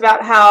talked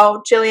about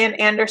how Gillian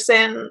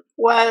Anderson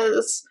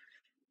was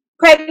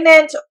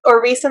pregnant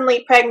or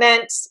recently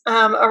pregnant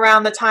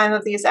around the time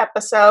of these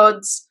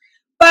episodes.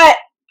 But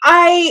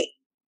I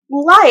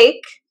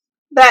like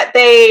that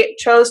they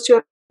chose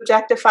to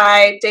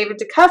objectify David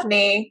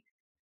Duchovny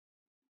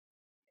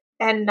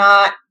and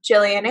not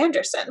Gillian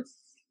Anderson.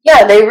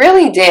 Yeah, they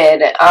really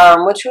did,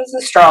 which was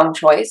a strong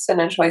choice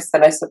and a choice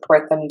that I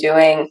support them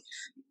doing.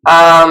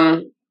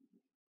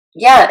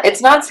 Yeah,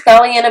 it's not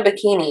Scully in a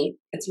bikini.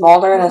 It's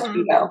Mulder in a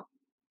Speedo.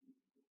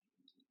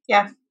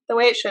 Yeah, the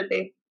way it should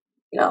be.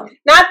 You know.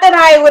 Not that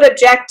I would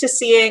object to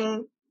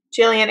seeing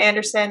Gillian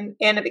Anderson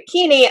in a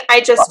bikini.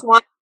 I just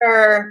want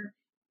her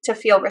to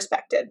feel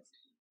respected.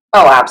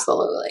 Oh,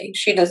 absolutely.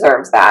 She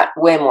deserves that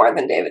way more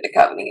than David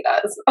Duchovny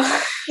does.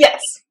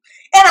 Yes.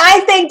 And I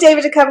think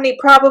David Duchovny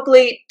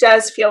probably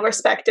does feel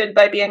respected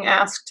by being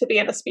asked to be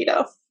in a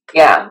Speedo.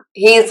 Yeah.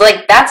 He's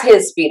like, that's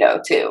his Speedo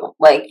too.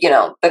 Like, you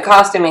know, the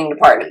costuming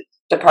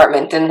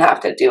department didn't have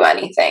to do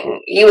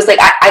anything. He was like,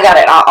 I got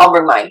it. I'll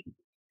bring mine.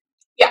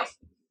 Yeah.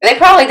 They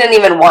probably didn't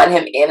even want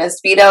him in a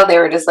Speedo. They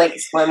were just like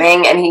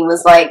swimming, and he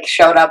was like,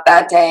 showed up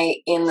that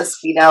day in the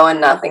Speedo and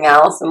nothing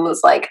else and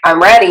was like,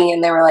 I'm ready.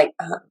 And they were like,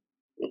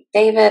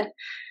 David.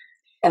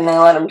 And they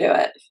let him do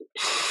it.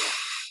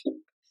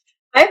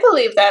 I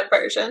believe that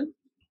version.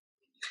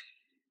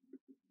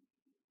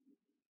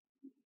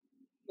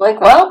 Like,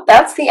 well,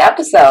 that's the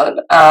episode.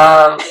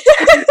 That's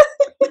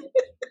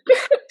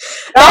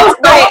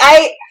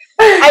right.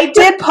 I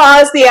did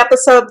pause the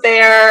episode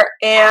there,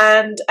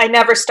 and I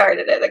never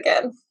started it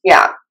again.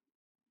 Yeah.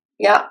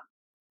 Yeah.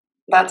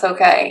 That's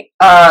okay.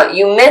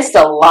 You missed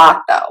a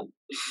lot, though.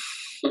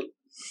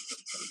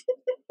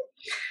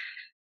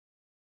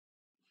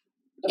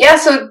 Yeah,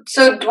 so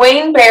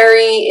Dwayne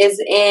Barry is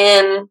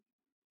in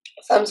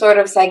some sort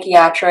of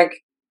psychiatric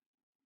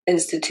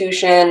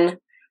institution,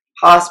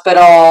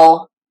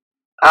 hospital,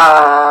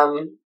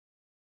 and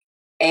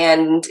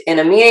in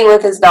a meeting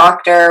with his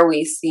doctor,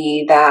 we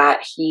see that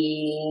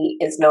he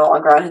is no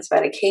longer on his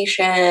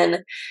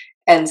medication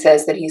and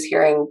says that he's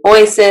hearing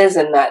voices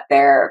and that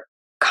they're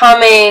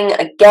coming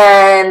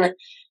again,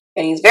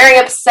 and he's very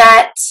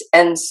upset,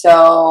 and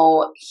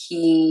so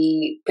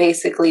he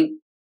basically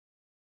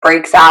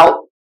breaks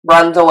out,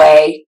 runs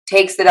away,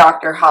 takes the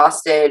doctor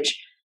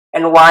hostage,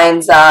 and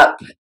winds up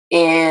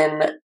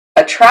in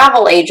a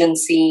travel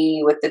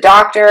agency with the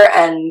doctor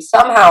and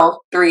somehow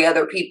 3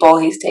 other people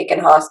he's taken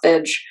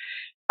hostage,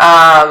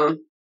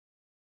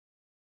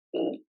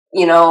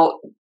 you know,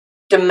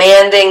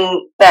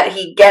 demanding that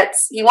he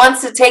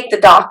wants to take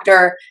the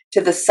doctor to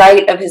the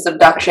site of his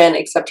abduction,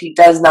 except he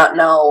does not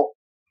know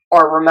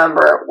or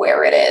remember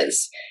where it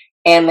is.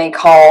 And they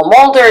call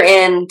Mulder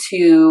in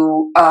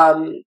to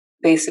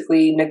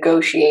basically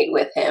negotiate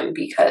with him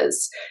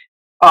because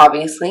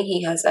obviously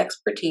he has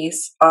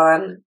expertise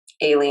on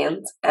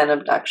aliens and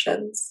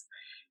abductions.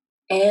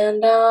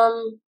 And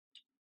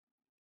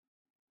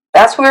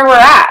that's where we're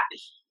at.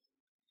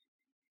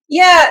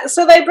 Yeah,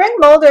 so they bring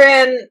Mulder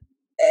in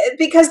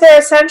because they're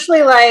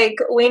essentially like,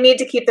 we need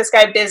to keep this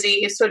guy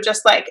busy, so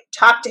just like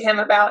talk to him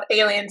about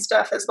alien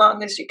stuff as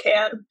long as you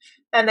can.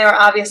 And they were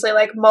obviously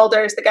like,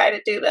 Mulder's the guy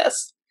to do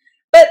this.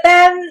 But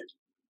then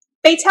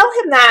they tell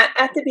him that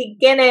at the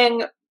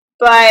beginning,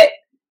 but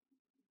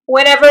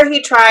whenever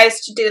he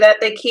tries to do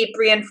that, they keep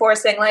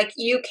reinforcing, like,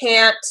 you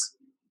can't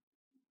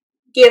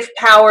give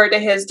power to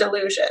his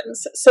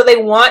delusions. So they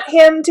want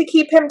him to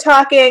keep him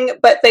talking,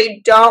 but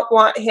they don't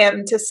want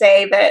him to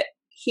say that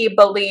he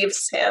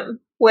believes him,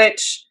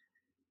 which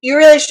you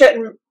really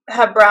shouldn't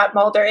have brought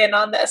Mulder in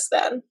on this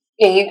then.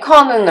 Yeah, you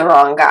called in the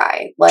wrong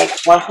guy, like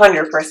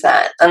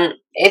 100%. And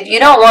if you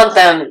don't want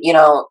them, you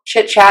know,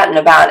 chit-chatting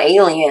about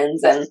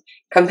aliens and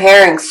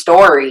comparing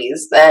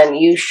stories, then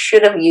you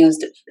should have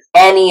used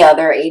any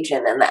other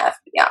agent in the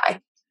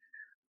FBI.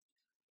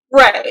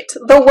 Right.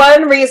 The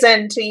one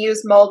reason to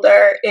use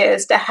Mulder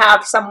is to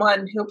have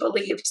someone who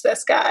believes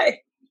this guy.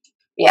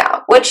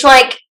 Yeah, which,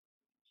 like,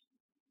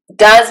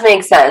 does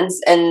make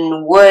sense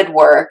and would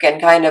work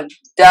and kind of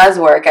does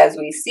work as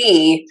we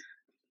see,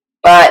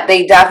 but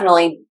they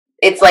definitely,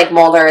 it's like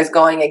Mulder is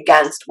going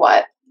against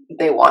what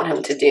they want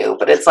him to do.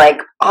 But it's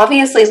like,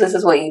 obviously this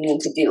is what you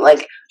need to do.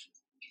 Like,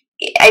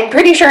 I'm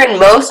pretty sure in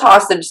most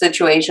hostage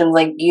situations,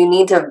 like, you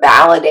need to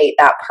validate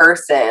that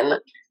person.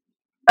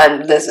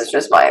 And this is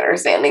just my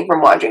understanding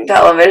from watching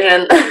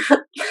television.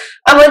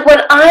 I'm like,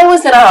 when I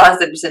was in a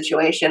hostage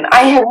situation,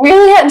 I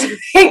really had to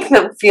make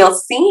them feel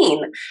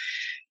seen.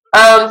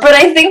 But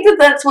I think that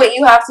that's what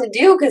you have to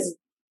do, because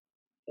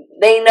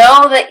they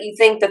know that you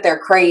think that they're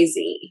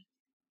crazy,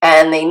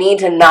 and they need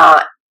to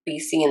not be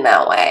seen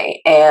that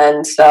way.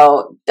 And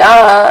so,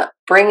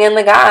 bring in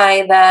the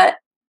guy that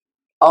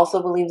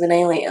also believes in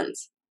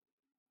aliens.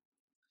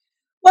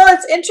 Well,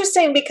 it's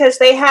interesting because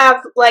they have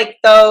like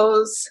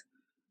those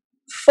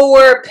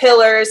 4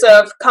 pillars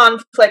of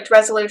conflict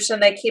resolution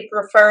they keep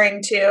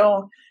referring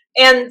to.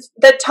 And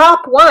the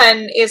top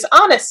one is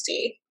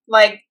honesty.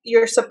 Like,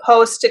 you're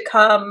supposed to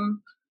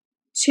come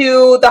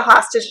to the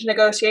hostage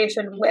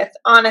negotiation with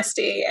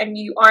honesty, and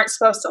you aren't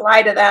supposed to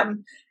lie to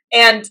them.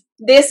 And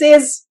this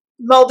is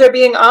Mulder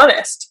being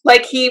honest.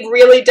 Like, he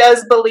really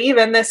does believe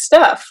in this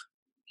stuff.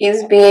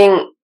 He's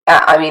being,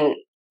 I mean,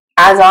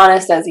 as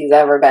honest as he's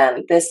ever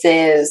been. This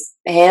is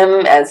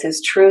him as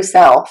his true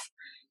self.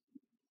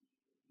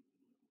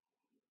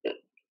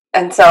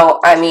 And so,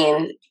 I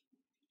mean,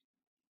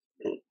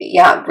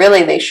 yeah,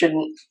 really, they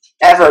shouldn't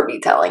ever be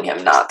telling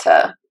him not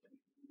to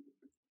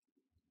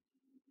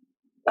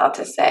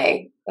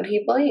say what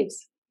he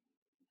believes.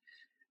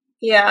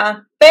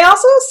 Yeah. They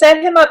also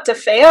set him up to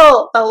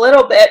fail a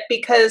little bit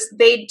because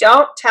they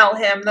don't tell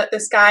him that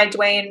this guy,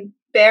 Duane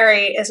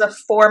Barry, is a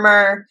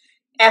former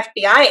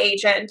FBI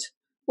agent,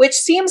 which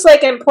seems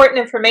like important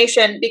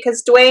information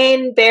because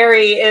Duane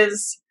Barry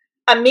is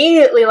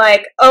immediately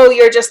like, oh,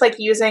 you're just like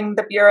using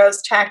the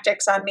Bureau's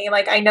tactics on me.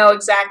 Like, I know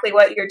exactly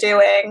what you're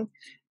doing.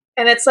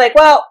 And it's like,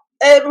 well,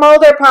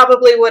 Mulder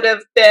probably would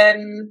have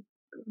been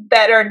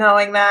better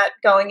knowing that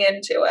going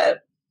into it.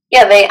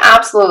 Yeah, they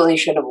absolutely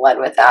should have led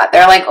with that.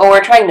 They're like, oh,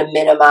 we're trying to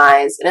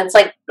minimize. And it's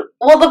like,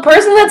 well, the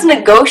person that's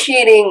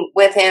negotiating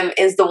with him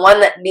is the one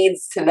that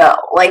needs to know.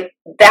 Like,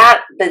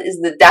 that is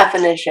the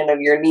definition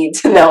of your need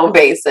to know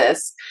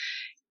basis.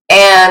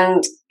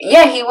 And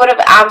yeah, he would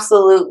have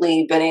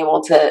absolutely been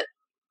able to,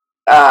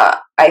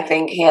 I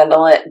think,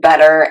 handle it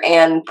better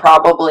and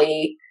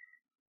probably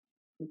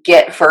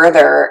get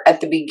further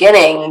at the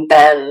beginning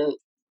than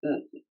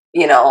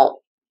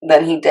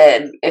he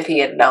did if he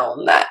had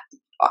known that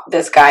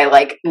this guy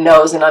like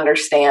knows and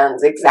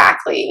understands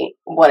exactly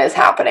what is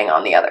happening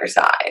on the other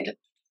side.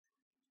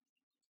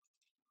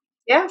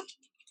 Yeah,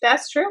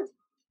 that's true.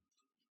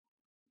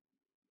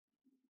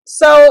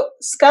 So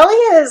Scully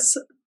is,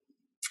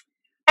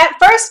 at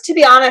first, to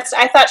be honest,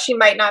 I thought she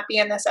might not be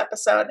in this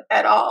episode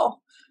at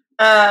all.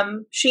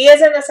 She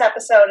is in this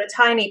episode a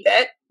tiny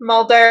bit.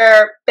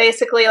 Mulder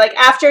basically, like,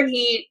 after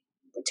he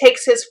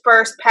takes his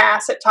first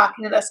pass at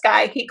talking to this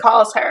guy, he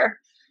calls her.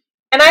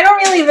 And I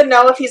don't really even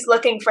know if he's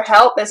looking for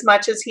help as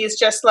much as he's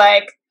just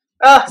like,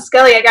 oh,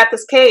 Scully, I got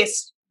this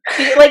case.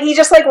 He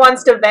just like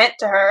wants to vent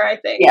to her, I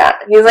think. Yeah,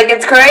 he's like,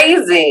 it's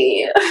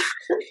crazy.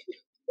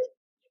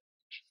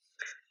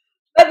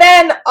 But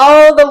then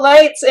all the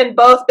lights in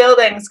both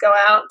buildings go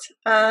out,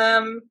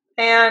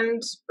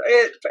 and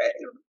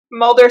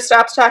Mulder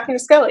stops talking to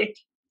Scully.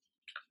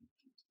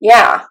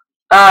 Yeah,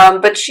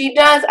 but she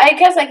does. I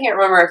guess I can't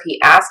remember if he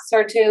asks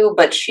her to,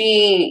 but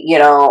she,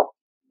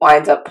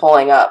 winds up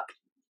pulling up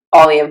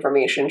all the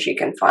information she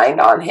can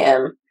find on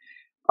him,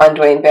 on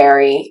Duane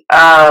Barry,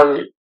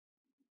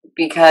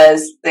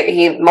 because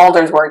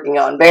Mulder's working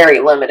on very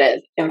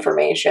limited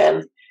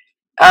information.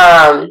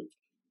 But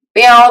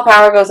yeah, all the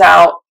power goes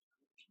out.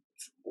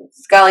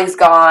 Scully's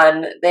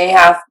gone. They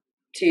have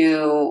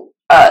to,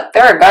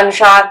 there are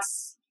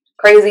gunshots,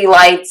 crazy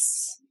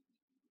lights,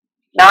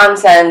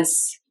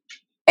 nonsense,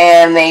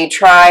 and they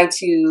try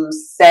to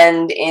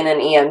send in an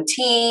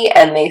EMT,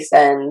 and they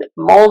send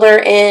Mulder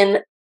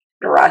in,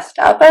 dressed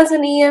up as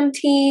an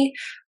EMT.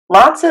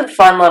 Lots of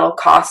fun little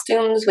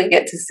costumes we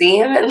get to see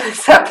him in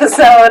this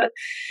episode.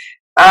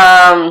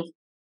 And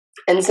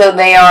so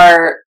they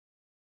are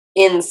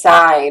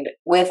inside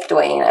with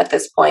Duane at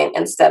this point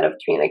instead of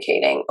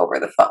communicating over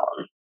the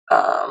phone.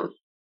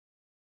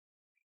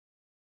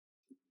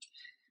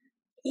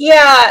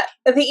 Yeah,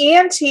 the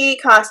EMT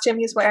costume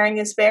he's wearing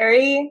is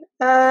very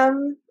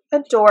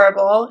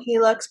adorable. He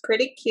looks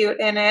pretty cute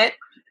in it.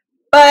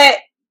 But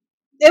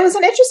it was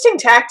an interesting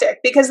tactic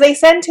because they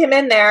sent him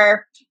in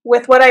there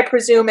with what I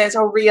presume is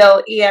a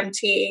real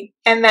EMT,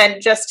 and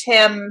then just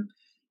him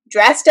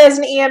dressed as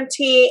an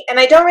EMT. And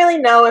I don't really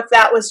know if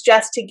that was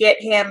just to get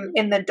him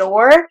in the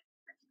door.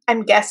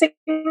 I'm guessing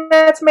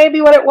that's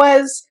maybe what it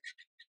was.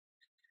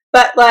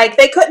 But like,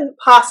 they couldn't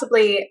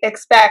possibly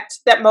expect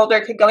that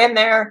Mulder could go in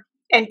there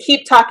and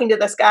keep talking to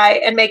this guy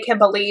and make him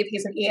believe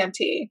he's an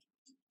EMT.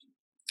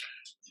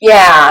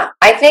 Yeah,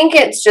 I think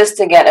it's just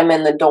to get him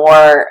in the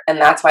door,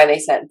 and that's why they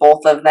sent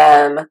both of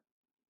them,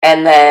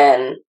 and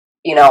then,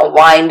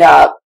 wind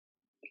up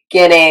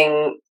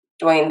getting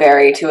Duane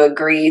Barry to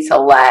agree to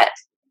let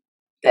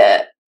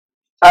the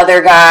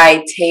other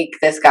guy take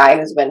this guy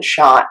who's been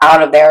shot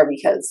out of there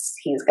because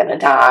he's going to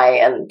die,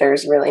 and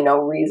there's really no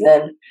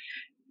reason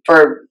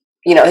for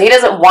he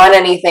doesn't want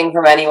anything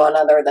from anyone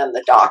other than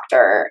the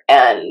doctor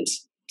and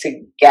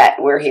to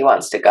get where he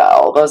wants to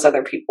go. Those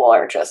other people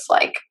are just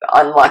like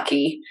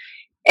unlucky.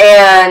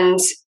 And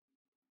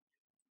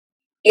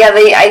yeah,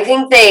 I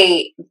think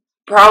they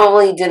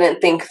probably didn't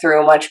think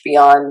through much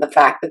beyond the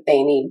fact that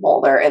they need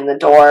Mulder in the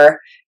door.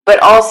 But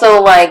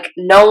also, like,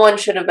 no one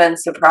should have been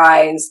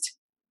surprised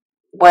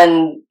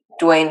when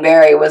Duane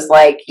Barry was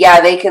like,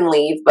 yeah, they can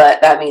leave,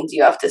 but that means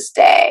you have to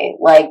stay.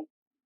 Like,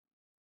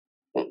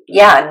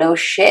 yeah, no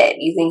shit.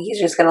 You think he's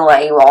just gonna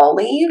let you all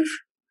leave?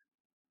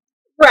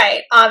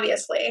 Right,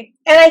 obviously.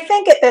 And I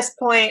think at this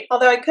point,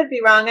 although I could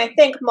be wrong, I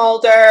think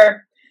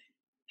Mulder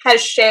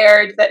has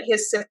shared that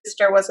his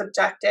sister was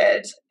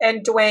abducted,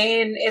 and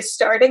Duane is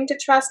starting to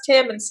trust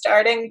him and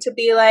starting to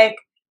be like,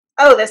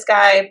 oh, this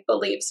guy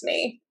believes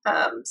me.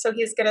 So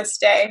he's going to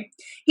stay.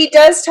 He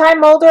does tie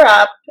Mulder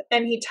up,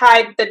 and he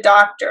tied the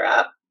doctor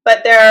up,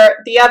 but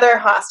the other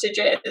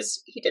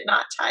hostages he did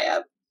not tie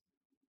up.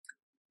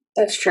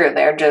 That's true.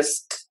 They're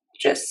just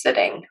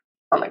sitting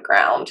on the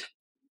ground.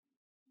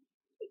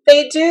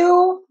 They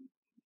do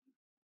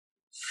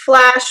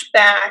flash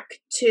back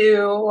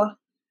to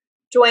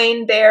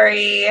Duane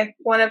Barry,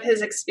 one of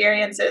his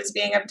experiences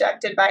being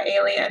abducted by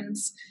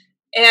aliens.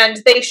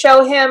 And they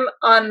show him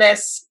on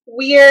this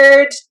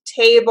weird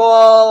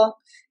table,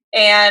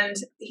 and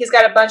he's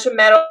got a bunch of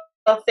metal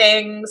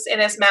things in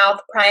his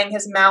mouth, prying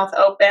his mouth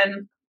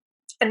open.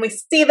 And we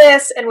see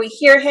this, and we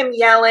hear him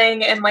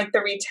yelling, and like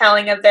the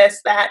retelling of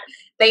this, that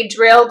they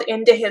drilled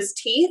into his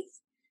teeth.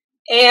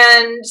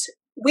 And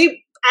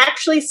we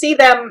actually see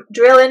them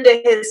drill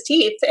into his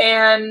teeth,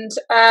 and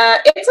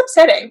it's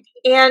upsetting.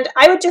 And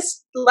I would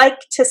just like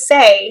to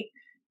say,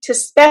 to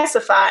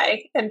specify,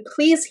 and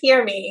please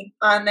hear me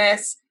on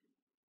this,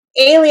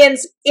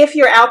 aliens, if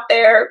you're out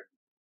there,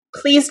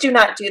 please do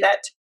not do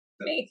that to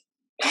me.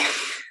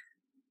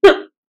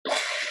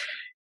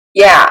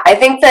 Yeah, I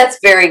think that's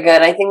very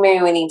good. I think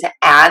maybe we need to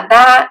add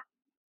that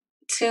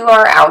to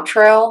our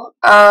outro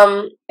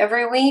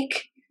every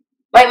week.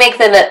 Might make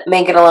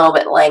it a little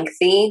bit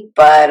lengthy,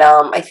 but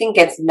I think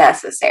it's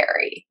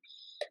necessary.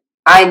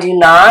 I do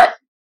not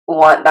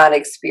want that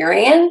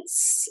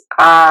experience.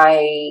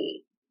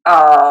 I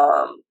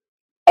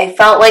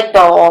felt like the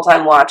whole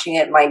time watching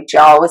it, my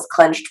jaw was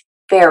clenched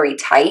very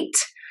tight.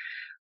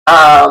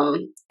 I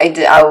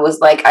was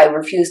like, I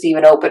refused to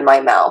even open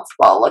my mouth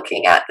while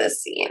looking at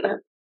this scene.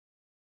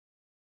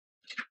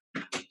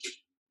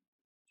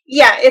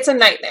 Yeah, it's a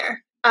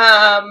nightmare.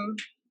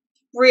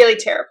 Really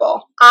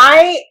terrible.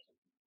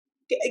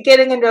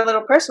 Getting into a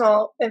little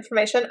personal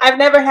information, I've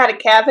never had a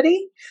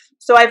cavity,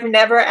 so I've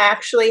never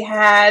actually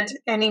had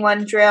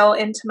anyone drill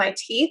into my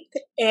teeth,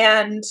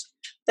 and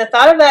the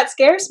thought of that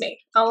scares me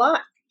a lot.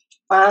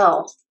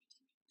 Wow.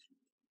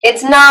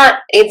 It's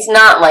not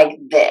like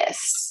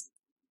this.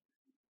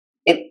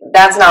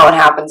 That's not what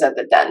happens at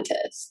the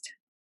dentist.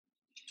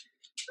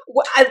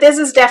 This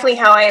is definitely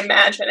how I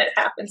imagine it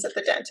happens at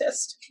the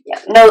dentist.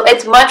 Yeah, no,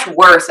 it's much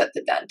worse at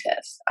the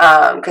dentist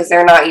because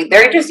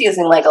they're just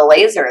using like a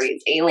laser,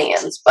 these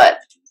aliens, but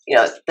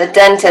the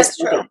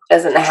dentist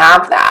doesn't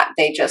have that.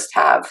 They just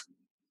have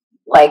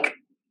like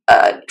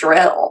a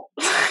drill.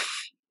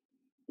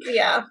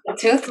 Yeah, a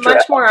tooth drill.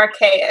 Much more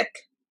archaic.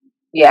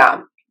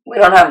 Yeah, we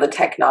don't have the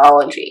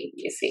technology,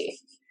 you see.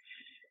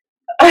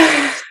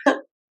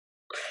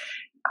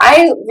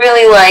 I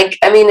really like,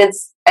 I mean,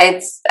 it's,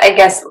 I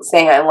guess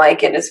saying I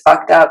like it is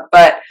fucked up,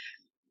 but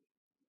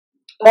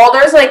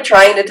Mulder's like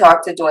trying to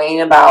talk to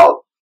Duane about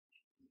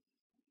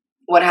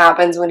what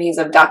happens when he's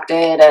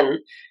abducted and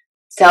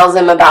tells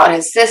him about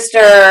his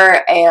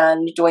sister,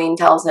 and Duane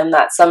tells him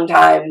that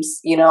sometimes,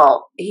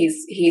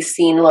 he's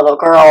seen little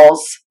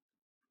girls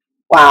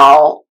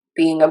while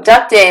being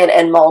abducted,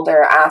 and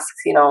Mulder asks,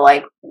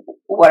 like,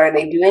 what are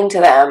they doing to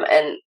them?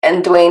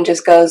 And Duane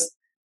just goes,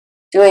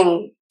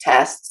 doing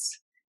tests.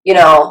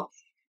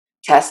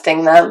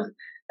 Testing them.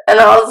 And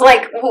I was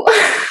like,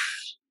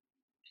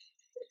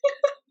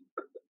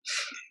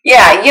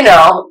 yeah,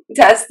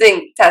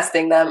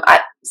 testing them.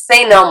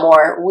 Say no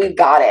more. We've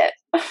got it.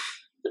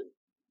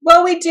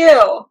 Well, we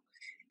do.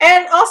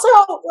 And also,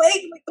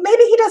 like,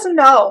 maybe he doesn't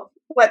know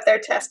what they're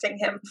testing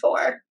him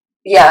for.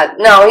 Yeah,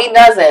 no, he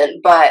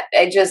doesn't, but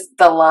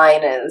the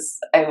line is,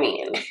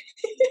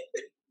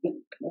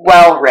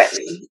 well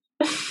written.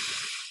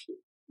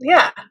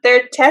 Yeah,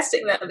 they're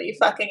testing them, you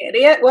fucking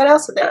idiot. What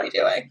else would they be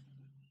doing?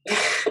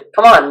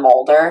 Come on,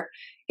 Mulder.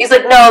 He's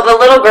like, no, the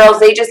little girls,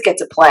 they just get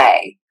to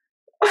play.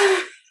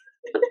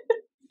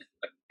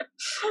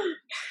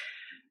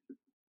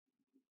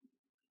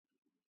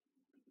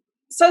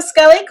 So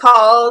Scully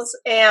calls,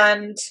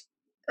 and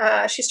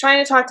she's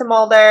trying to talk to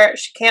Mulder.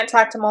 She can't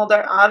talk to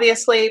Mulder,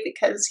 obviously,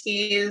 because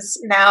he's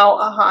now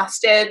a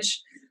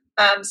hostage.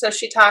 So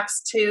she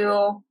talks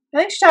to... I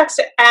think she talks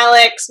to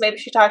Alex, maybe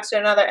she talks to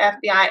another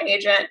FBI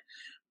agent,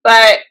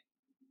 but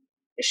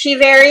she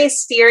very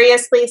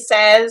seriously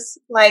says,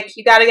 like,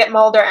 you gotta get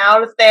Mulder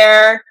out of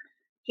there.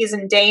 He's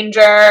in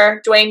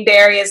danger. Duane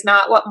Barry is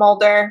not what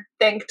Mulder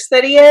thinks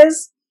that he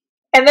is.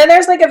 And then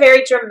there's like a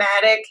very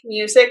dramatic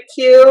music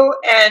cue,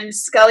 and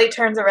Scully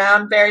turns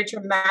around very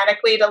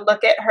dramatically to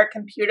look at her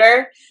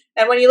computer.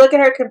 And when you look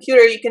at her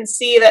computer, you can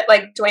see that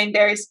like Duane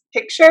Barry's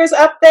picture's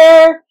up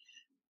there,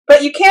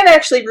 but you can't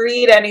actually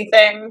read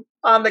anything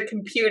on the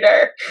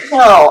computer.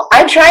 No,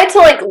 I tried to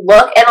like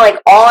look, and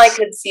like all I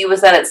could see was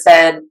that it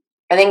said,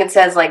 I think it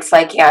says like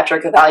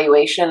psychiatric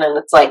evaluation, and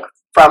it's like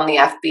from the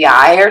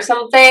FBI or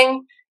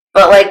something.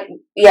 But like,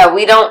 yeah,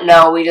 we don't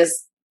know. We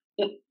just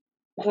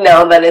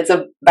know that it's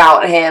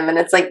about him, and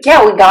it's like,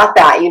 yeah, we got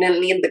that. You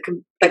didn't need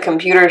the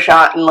computer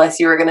shot unless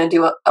you were going to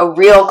do a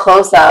real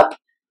close up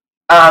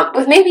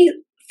with maybe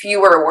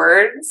fewer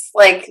words,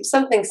 like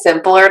something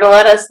simpler to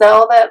let us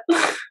know that.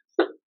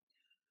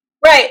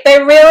 Right,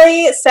 they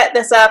really set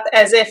this up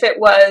as if it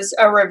was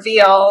a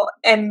reveal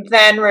and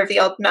then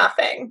revealed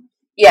nothing.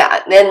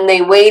 Yeah, then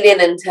they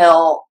waited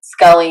until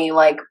Scully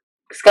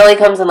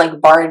comes and like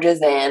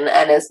barges in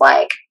and is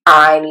like,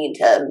 I need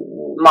to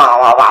blah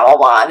blah blah blah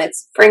blah, and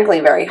it's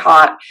frankly very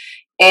hot.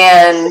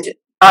 And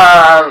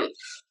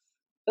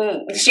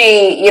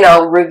she,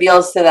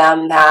 reveals to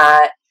them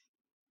that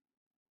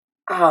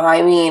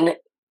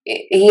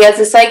he has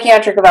a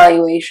psychiatric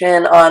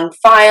evaluation on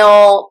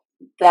file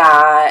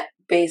that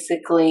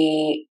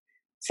basically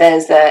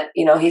says that,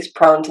 he's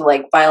prone to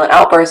like violent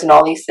outbursts and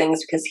all these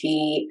things because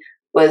he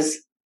was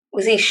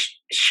he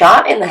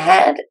shot in the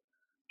head?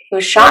 He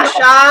was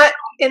shot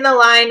in the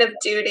line of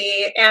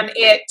duty, and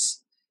it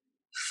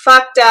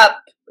fucked up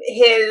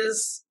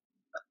his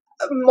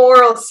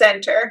moral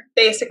center,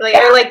 basically,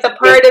 or like the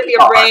part of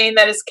your brain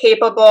that is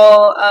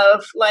capable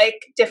of like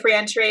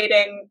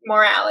differentiating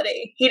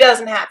morality. He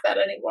doesn't have that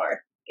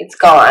anymore. It's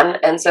gone,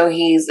 and so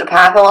he's a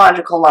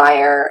pathological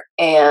liar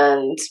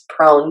and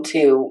prone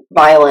to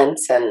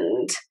violence,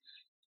 and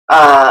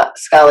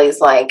Scully's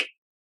like,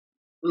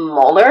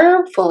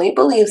 Mulder fully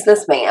believes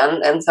this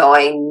man, and so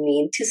I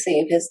need to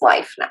save his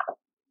life now.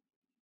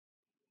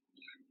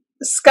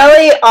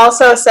 Scully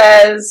also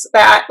says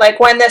that, like,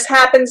 when this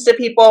happens to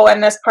people,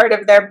 when this part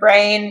of their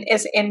brain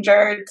is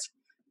injured,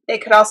 they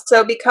could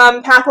also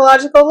become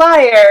pathological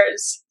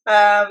liars.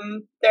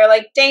 They're,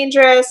 like,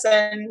 dangerous,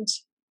 and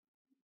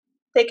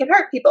they can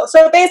hurt people.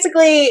 So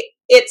basically,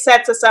 it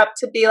sets us up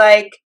to be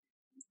like,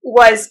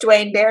 was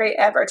Duane Barry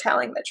ever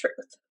telling the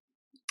truth?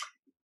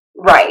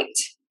 Right.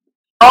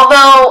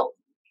 Although,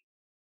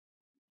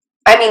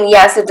 I mean,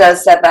 yes, it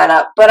does set that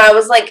up. But I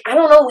was like, I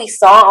don't know, we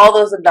saw all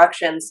those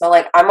abductions. So,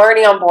 like, I'm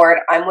already on board.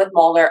 I'm with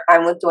Mulder.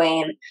 I'm with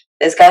Duane.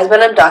 This guy's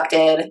been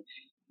abducted.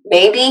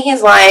 Maybe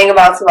he's lying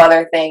about some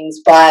other things.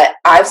 But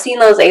I've seen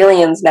those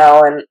aliens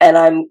now, and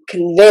I'm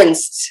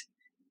convinced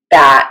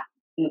that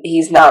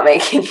he's not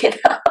making it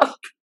up.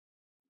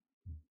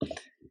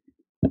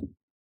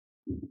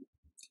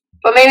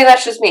 But maybe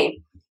that's just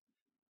me.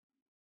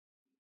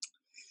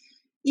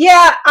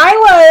 Yeah, I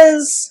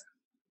was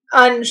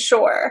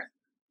unsure.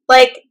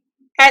 Like,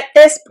 at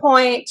this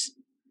point,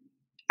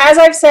 as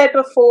I've said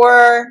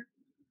before,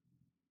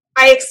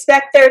 I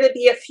expect there to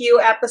be a few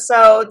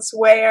episodes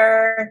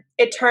where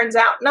it turns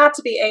out not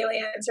to be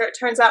aliens, or it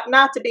turns out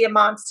not to be a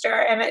monster,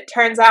 and it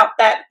turns out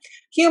that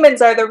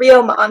humans are the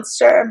real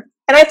monster.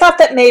 And I thought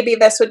that maybe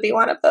this would be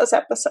one of those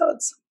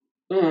episodes.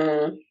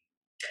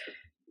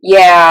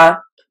 Yeah.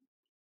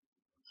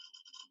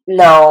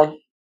 No,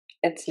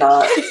 it's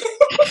not.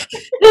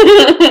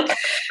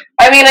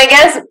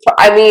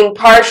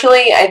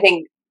 Partially, I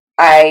think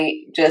I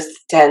just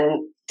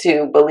tend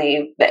to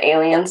believe the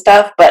alien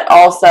stuff, but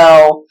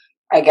also,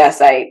 I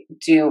guess I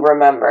do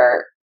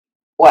remember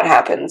what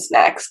happens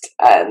next,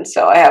 and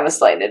so I have a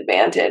slight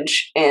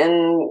advantage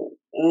in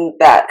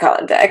that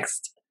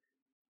context.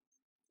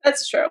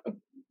 That's true.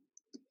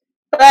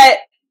 But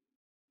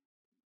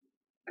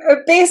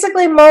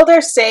basically,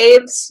 Mulder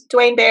saves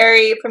Duane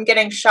Barry from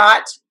getting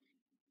shot.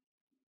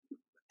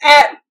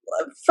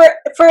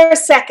 For a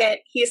second,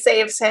 he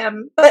saves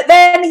him, but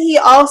then he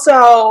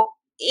also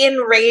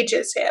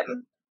enrages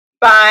him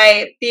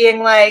by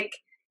being like,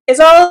 is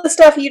all the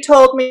stuff you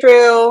told me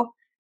true?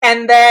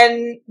 And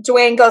then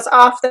Duane goes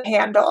off the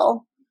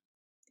handle,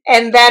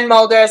 and then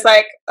Mulder's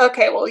like,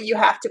 okay, well, you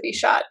have to be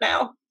shot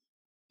now.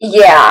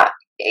 Yeah.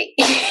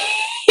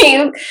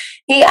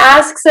 He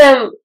asks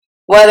him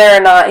whether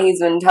or not he's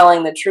been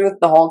telling the truth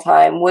the whole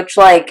time, which,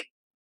 like,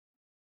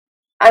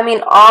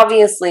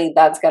 obviously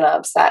that's gonna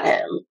upset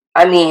him.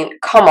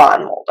 Come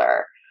on,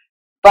 Mulder.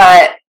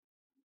 But,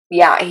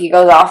 yeah, he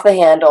goes off the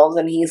handles,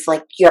 and he's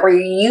like,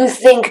 you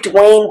think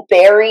Duane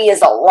Barry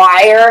is a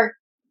liar?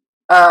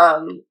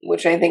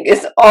 Which I think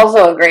is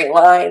also a great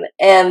line.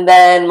 And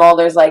then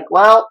Mulder's like,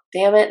 well,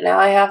 damn it, now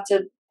I have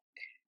to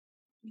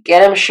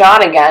get him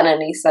shot again,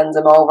 and he sends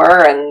him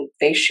over, and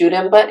they shoot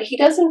him, but he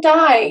doesn't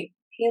die.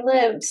 He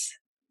lives.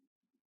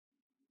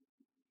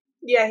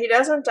 Yeah, he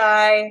doesn't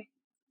die.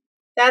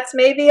 That's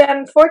maybe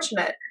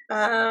unfortunate,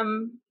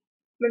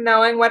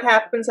 knowing what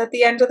happens at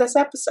the end of this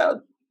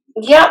episode.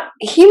 Yep,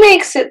 he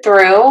makes it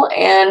through,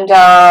 and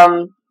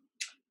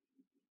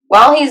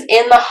while he's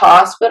in the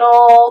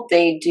hospital,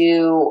 they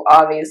do,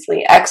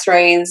 obviously,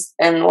 x-rays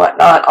and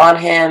whatnot on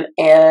him,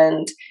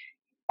 and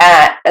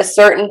at a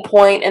certain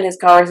point in his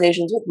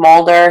conversations with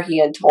Mulder, he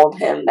had told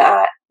him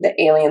that the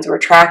aliens were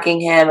tracking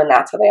him, and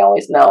that's how they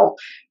always know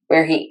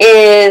where he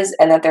is,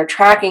 and that they're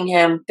tracking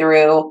him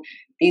through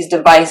these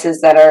devices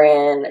that are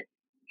in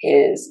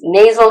his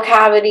nasal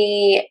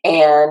cavity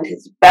and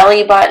his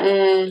belly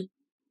button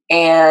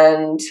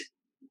and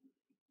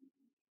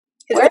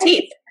His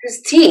teeth.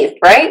 His teeth,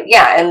 right?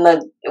 Yeah,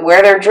 and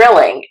where they're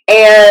drilling.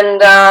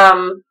 And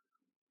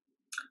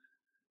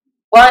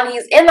when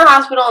he's in the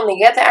hospital and they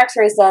get the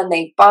x-rays done,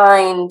 they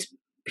find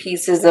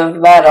pieces of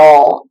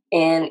metal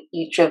in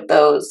each of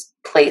those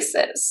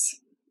places.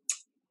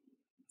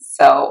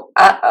 So,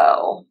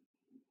 uh-oh.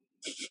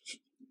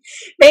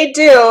 They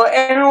do.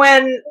 And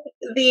when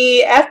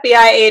the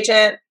FBI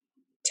agent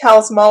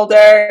tells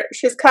Mulder,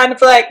 she's kind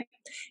of like,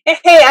 hey,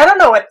 I don't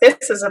know what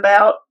this is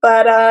about,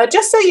 but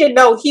just so you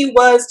know, he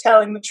was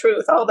telling the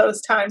truth all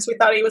those times we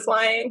thought he was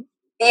lying.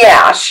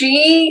 Yeah,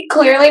 she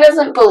clearly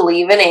doesn't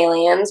believe in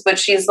aliens, but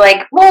she's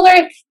like,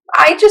 Mulder,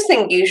 I just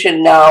think you should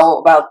know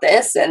about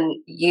this and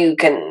you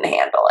can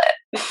handle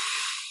it.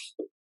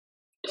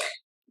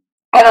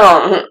 I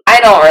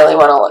don't really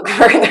want to look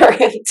further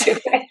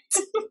into it.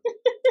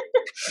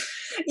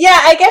 Yeah,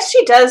 I guess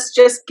she does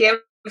just give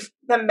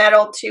the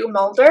medal to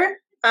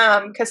Mulder,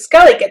 because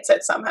Scully gets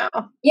it somehow.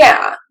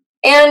 Yeah,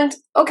 and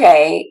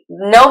okay,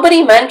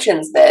 nobody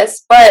mentions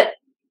this, but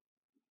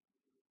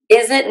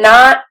is it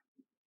not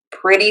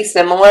pretty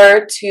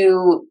similar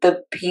to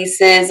the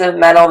pieces of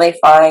metal they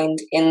find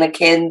in the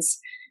kids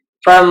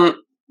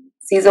from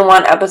season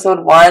 1,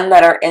 episode 1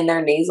 that are in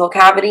their nasal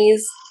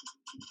cavities?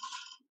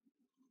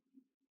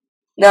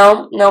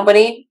 No?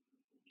 Nobody?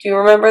 Do you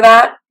remember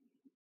that?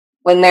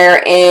 When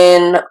they're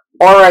in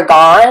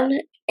Oregon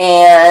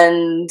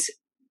and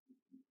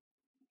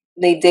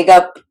they dig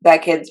up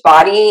that kid's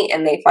body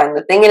and they find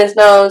the thing in his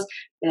nose,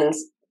 and then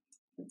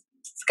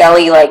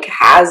Scully like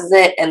has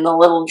it in the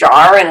little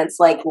jar and it's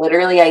like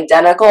literally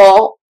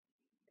identical.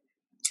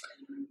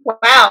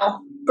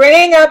 Wow.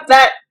 Bringing up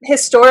that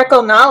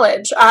historical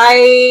knowledge,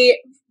 I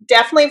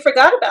definitely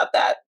forgot about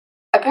that.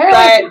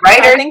 Apparently,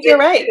 I think you're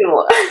right.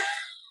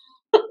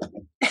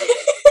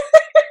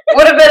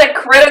 Would have been a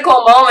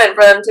critical moment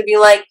for them to be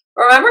like,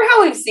 remember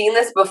how we've seen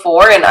this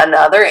before in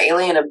another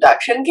alien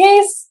abduction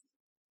case?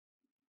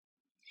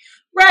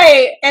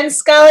 Right. And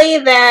Scully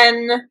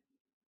then,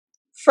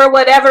 for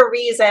whatever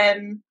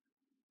reason,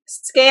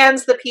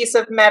 scans the piece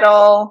of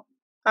metal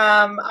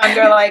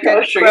under like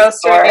a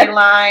grocery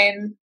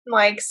line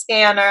like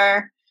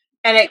scanner,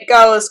 and it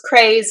goes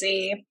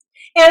crazy.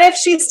 And if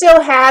she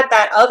still had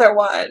that other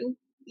one,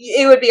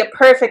 it would be a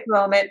perfect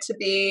moment to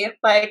be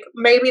like,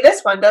 maybe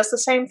this one does the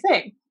same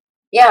thing.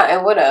 Yeah,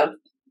 it would have.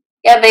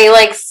 Yeah, they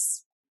like,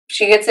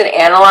 she gets it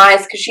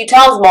analyzed because she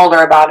tells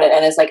Mulder about it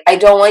and it's like, I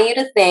don't want you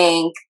to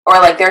think, or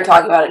like they're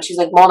talking about it. She's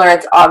like, Mulder,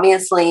 it's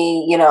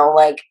obviously, you know,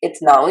 like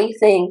it's not what you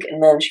think.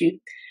 And then she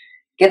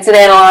gets it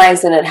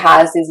analyzed and it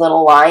has these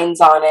little lines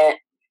on it.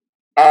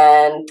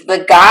 And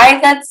the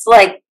guy that's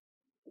like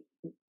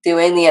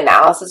doing the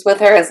analysis with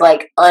her is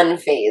like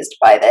unfazed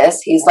by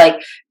this. He's like,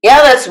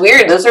 yeah, that's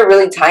weird. Those are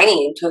really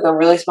tiny. It took a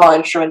really small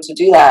instrument to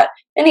do that.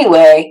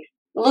 Anyway,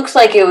 looks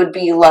like it would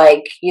be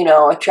like, you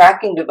know, a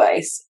tracking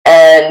device,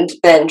 and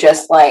then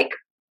just like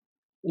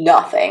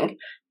nothing.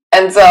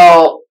 And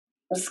so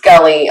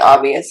Scully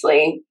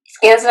obviously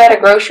scans it at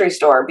a grocery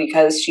store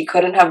because she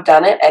couldn't have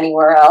done it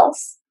anywhere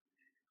else.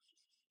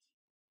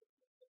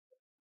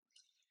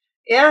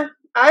 Yeah,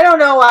 I don't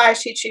know why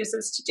she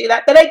chooses to do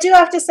that, but I do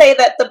have to say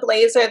that the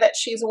blazer that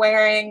she's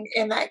wearing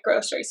in that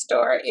grocery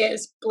store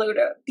is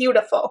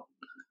beautiful.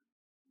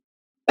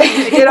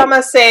 I could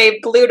almost say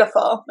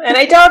beautiful. And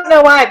I don't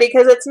know why,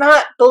 because it's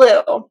not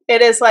blue.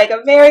 It is like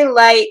a very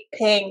light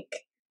pink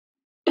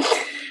blazer.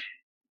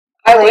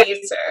 I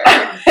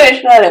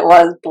wish that it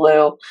was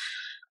blue.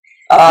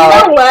 You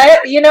know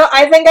what? You know,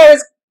 I think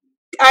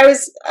I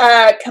was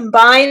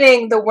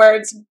combining the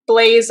words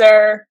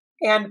blazer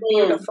and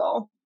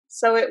beautiful.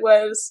 So it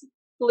was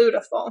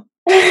beautiful.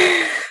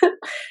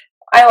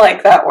 I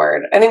like that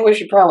word. I think we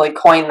should probably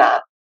coin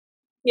that.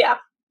 Yeah.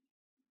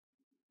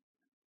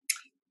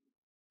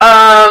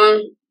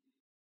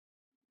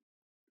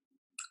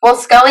 Well,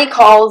 Scully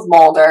calls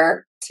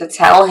Mulder to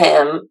tell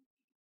him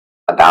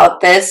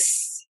about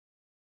this,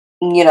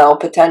 you know,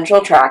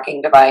 potential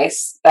tracking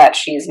device that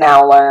she's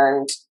now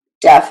learned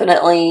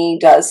definitely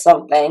does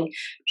something.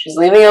 She's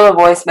leaving him a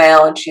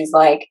voicemail and she's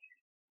like,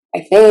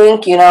 I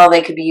think, you know,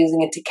 they could be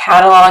using it to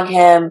catalog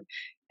him.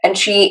 And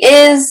she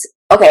is,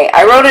 okay,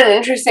 I wrote an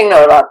interesting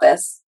note about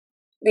this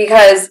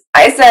because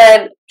I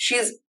said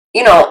she's,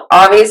 you know,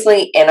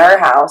 obviously in her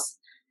house,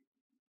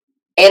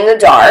 in the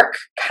dark,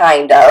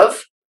 kind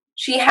of.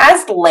 She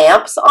has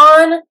lamps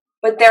on,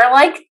 but they're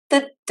like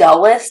the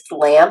dullest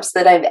lamps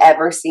that I've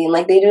ever seen.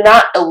 Like, they do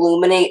not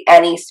illuminate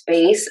any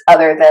space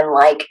other than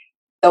like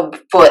the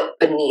foot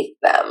beneath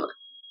them.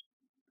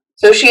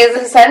 So she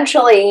is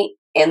essentially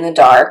in the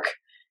dark.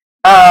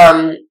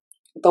 The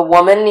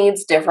woman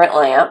needs different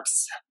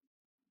lamps,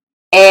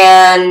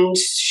 and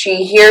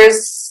she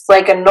hears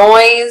like a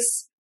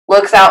noise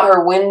looks out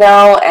her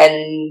window,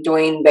 and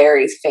Dwayne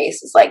Barry's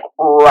face is like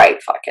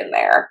right fucking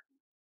there.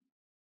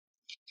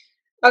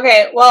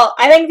 Okay, well,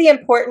 I think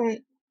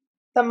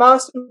the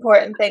most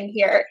important thing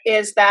here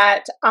is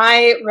that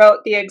I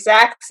wrote the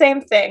exact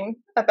same thing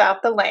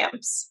about the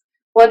lamps.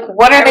 What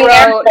are they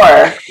there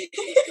for?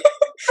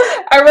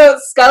 I wrote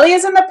Scully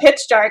is in the pitch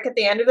dark at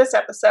the end of this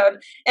episode,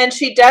 and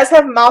she does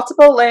have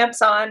multiple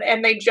lamps on,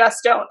 and they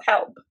just don't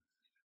help.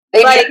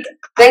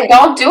 They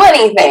don't do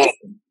anything.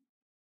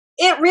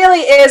 It really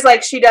is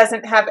like she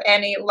doesn't have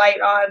any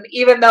light on,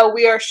 even though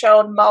we are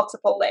shown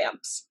multiple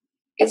lamps.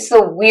 It's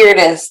the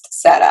weirdest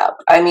setup.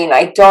 I mean,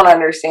 I don't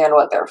understand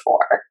what they're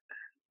for.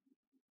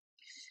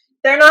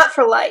 They're not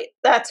for light,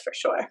 that's for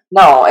sure.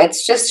 No,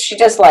 it's just, she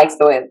just likes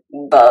the way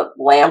the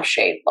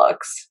lampshade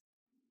looks.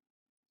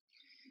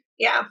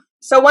 Yeah.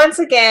 So once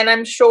again,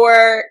 I'm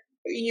sure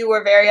you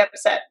were very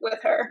upset with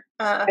her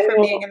for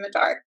being in the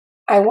dark.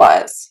 I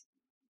was.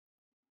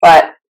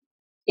 But,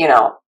 you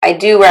know, I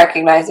do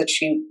recognize that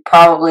she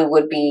probably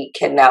would be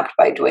kidnapped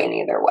by Dwayne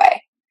either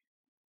way.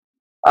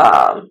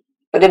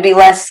 But it'd be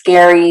less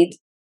scary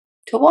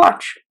to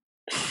watch.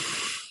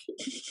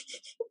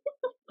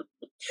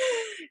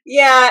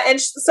 Yeah, and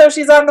so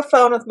she's on the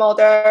phone with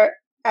Mulder,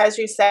 as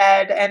you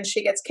said, and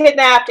she gets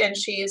kidnapped, and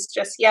she's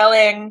just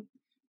yelling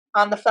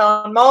on the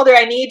phone, Mulder,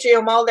 I need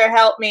you. Mulder,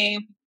 help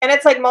me. And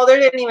it's like Mulder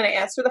didn't even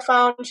answer the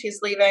phone. She's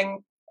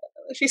leaving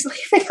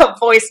a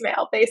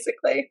voicemail,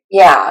 basically.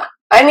 Yeah.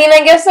 I mean,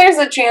 I guess there's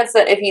a chance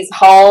that if he's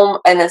home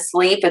and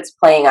asleep, it's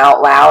playing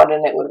out loud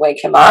and it would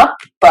wake him up,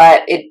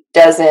 but it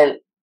doesn't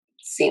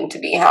seem to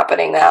be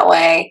happening that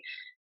way.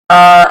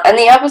 And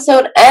the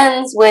episode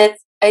ends with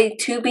a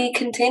to be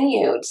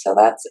continued, so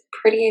that's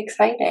pretty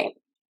exciting.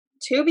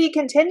 To be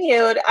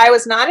continued. I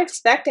was not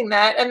expecting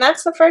that, and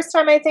that's the first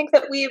time I think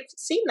that we've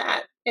seen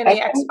that in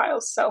the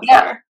X-Files so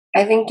far.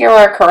 I think you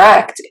are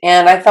correct,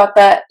 and I thought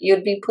that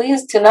you'd be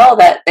pleased to know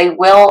that they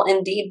will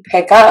indeed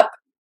pick up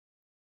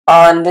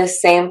on this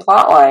same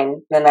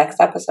plotline the next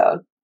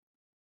episode.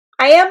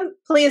 I am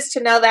pleased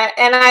to know that,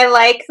 and I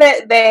like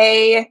that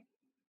they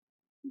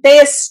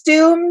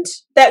assumed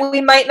that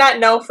we might not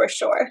know for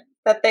sure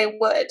that they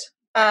would.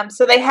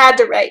 So they had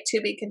to write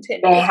to be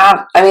continued. They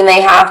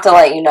have to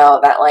let you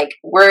know that, like,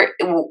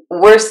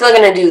 we're still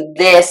gonna do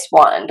this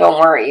one. Don't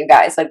worry, you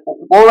guys. Like,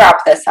 we'll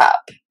wrap this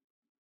up.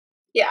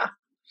 Yeah.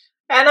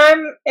 And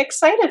I'm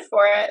excited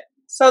for it.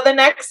 So the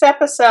next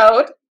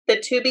episode, the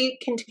to be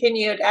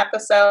continued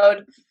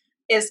episode,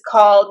 is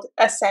called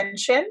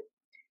Ascension.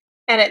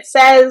 And it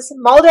says,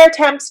 Mulder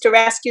attempts to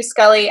rescue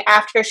Scully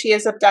after she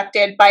is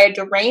abducted by a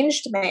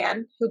deranged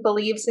man who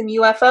believes in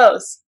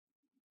UFOs.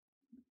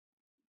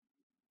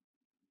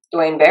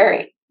 Dwayne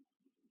Barry.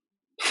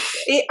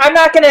 I'm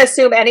not going to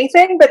assume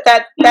anything, but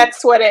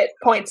that's what it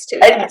points to.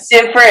 A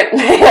different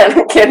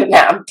man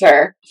kidnapped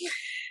her.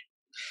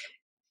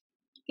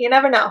 You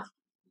never know.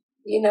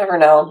 You never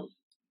know.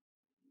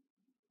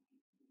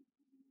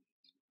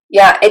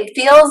 Yeah, it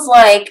feels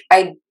like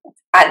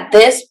at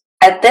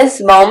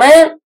this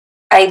moment,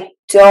 I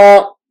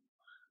don't,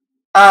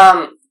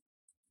 I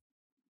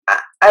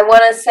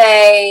want to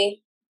say,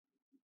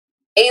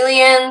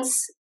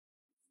 aliens,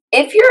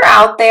 if you're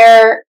out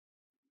there,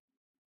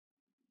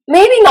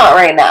 maybe not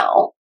right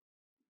now.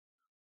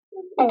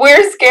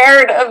 We're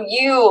scared of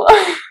you.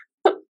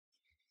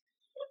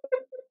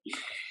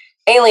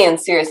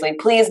 Aliens, seriously,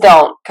 please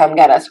don't come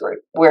get us.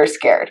 We're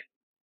scared.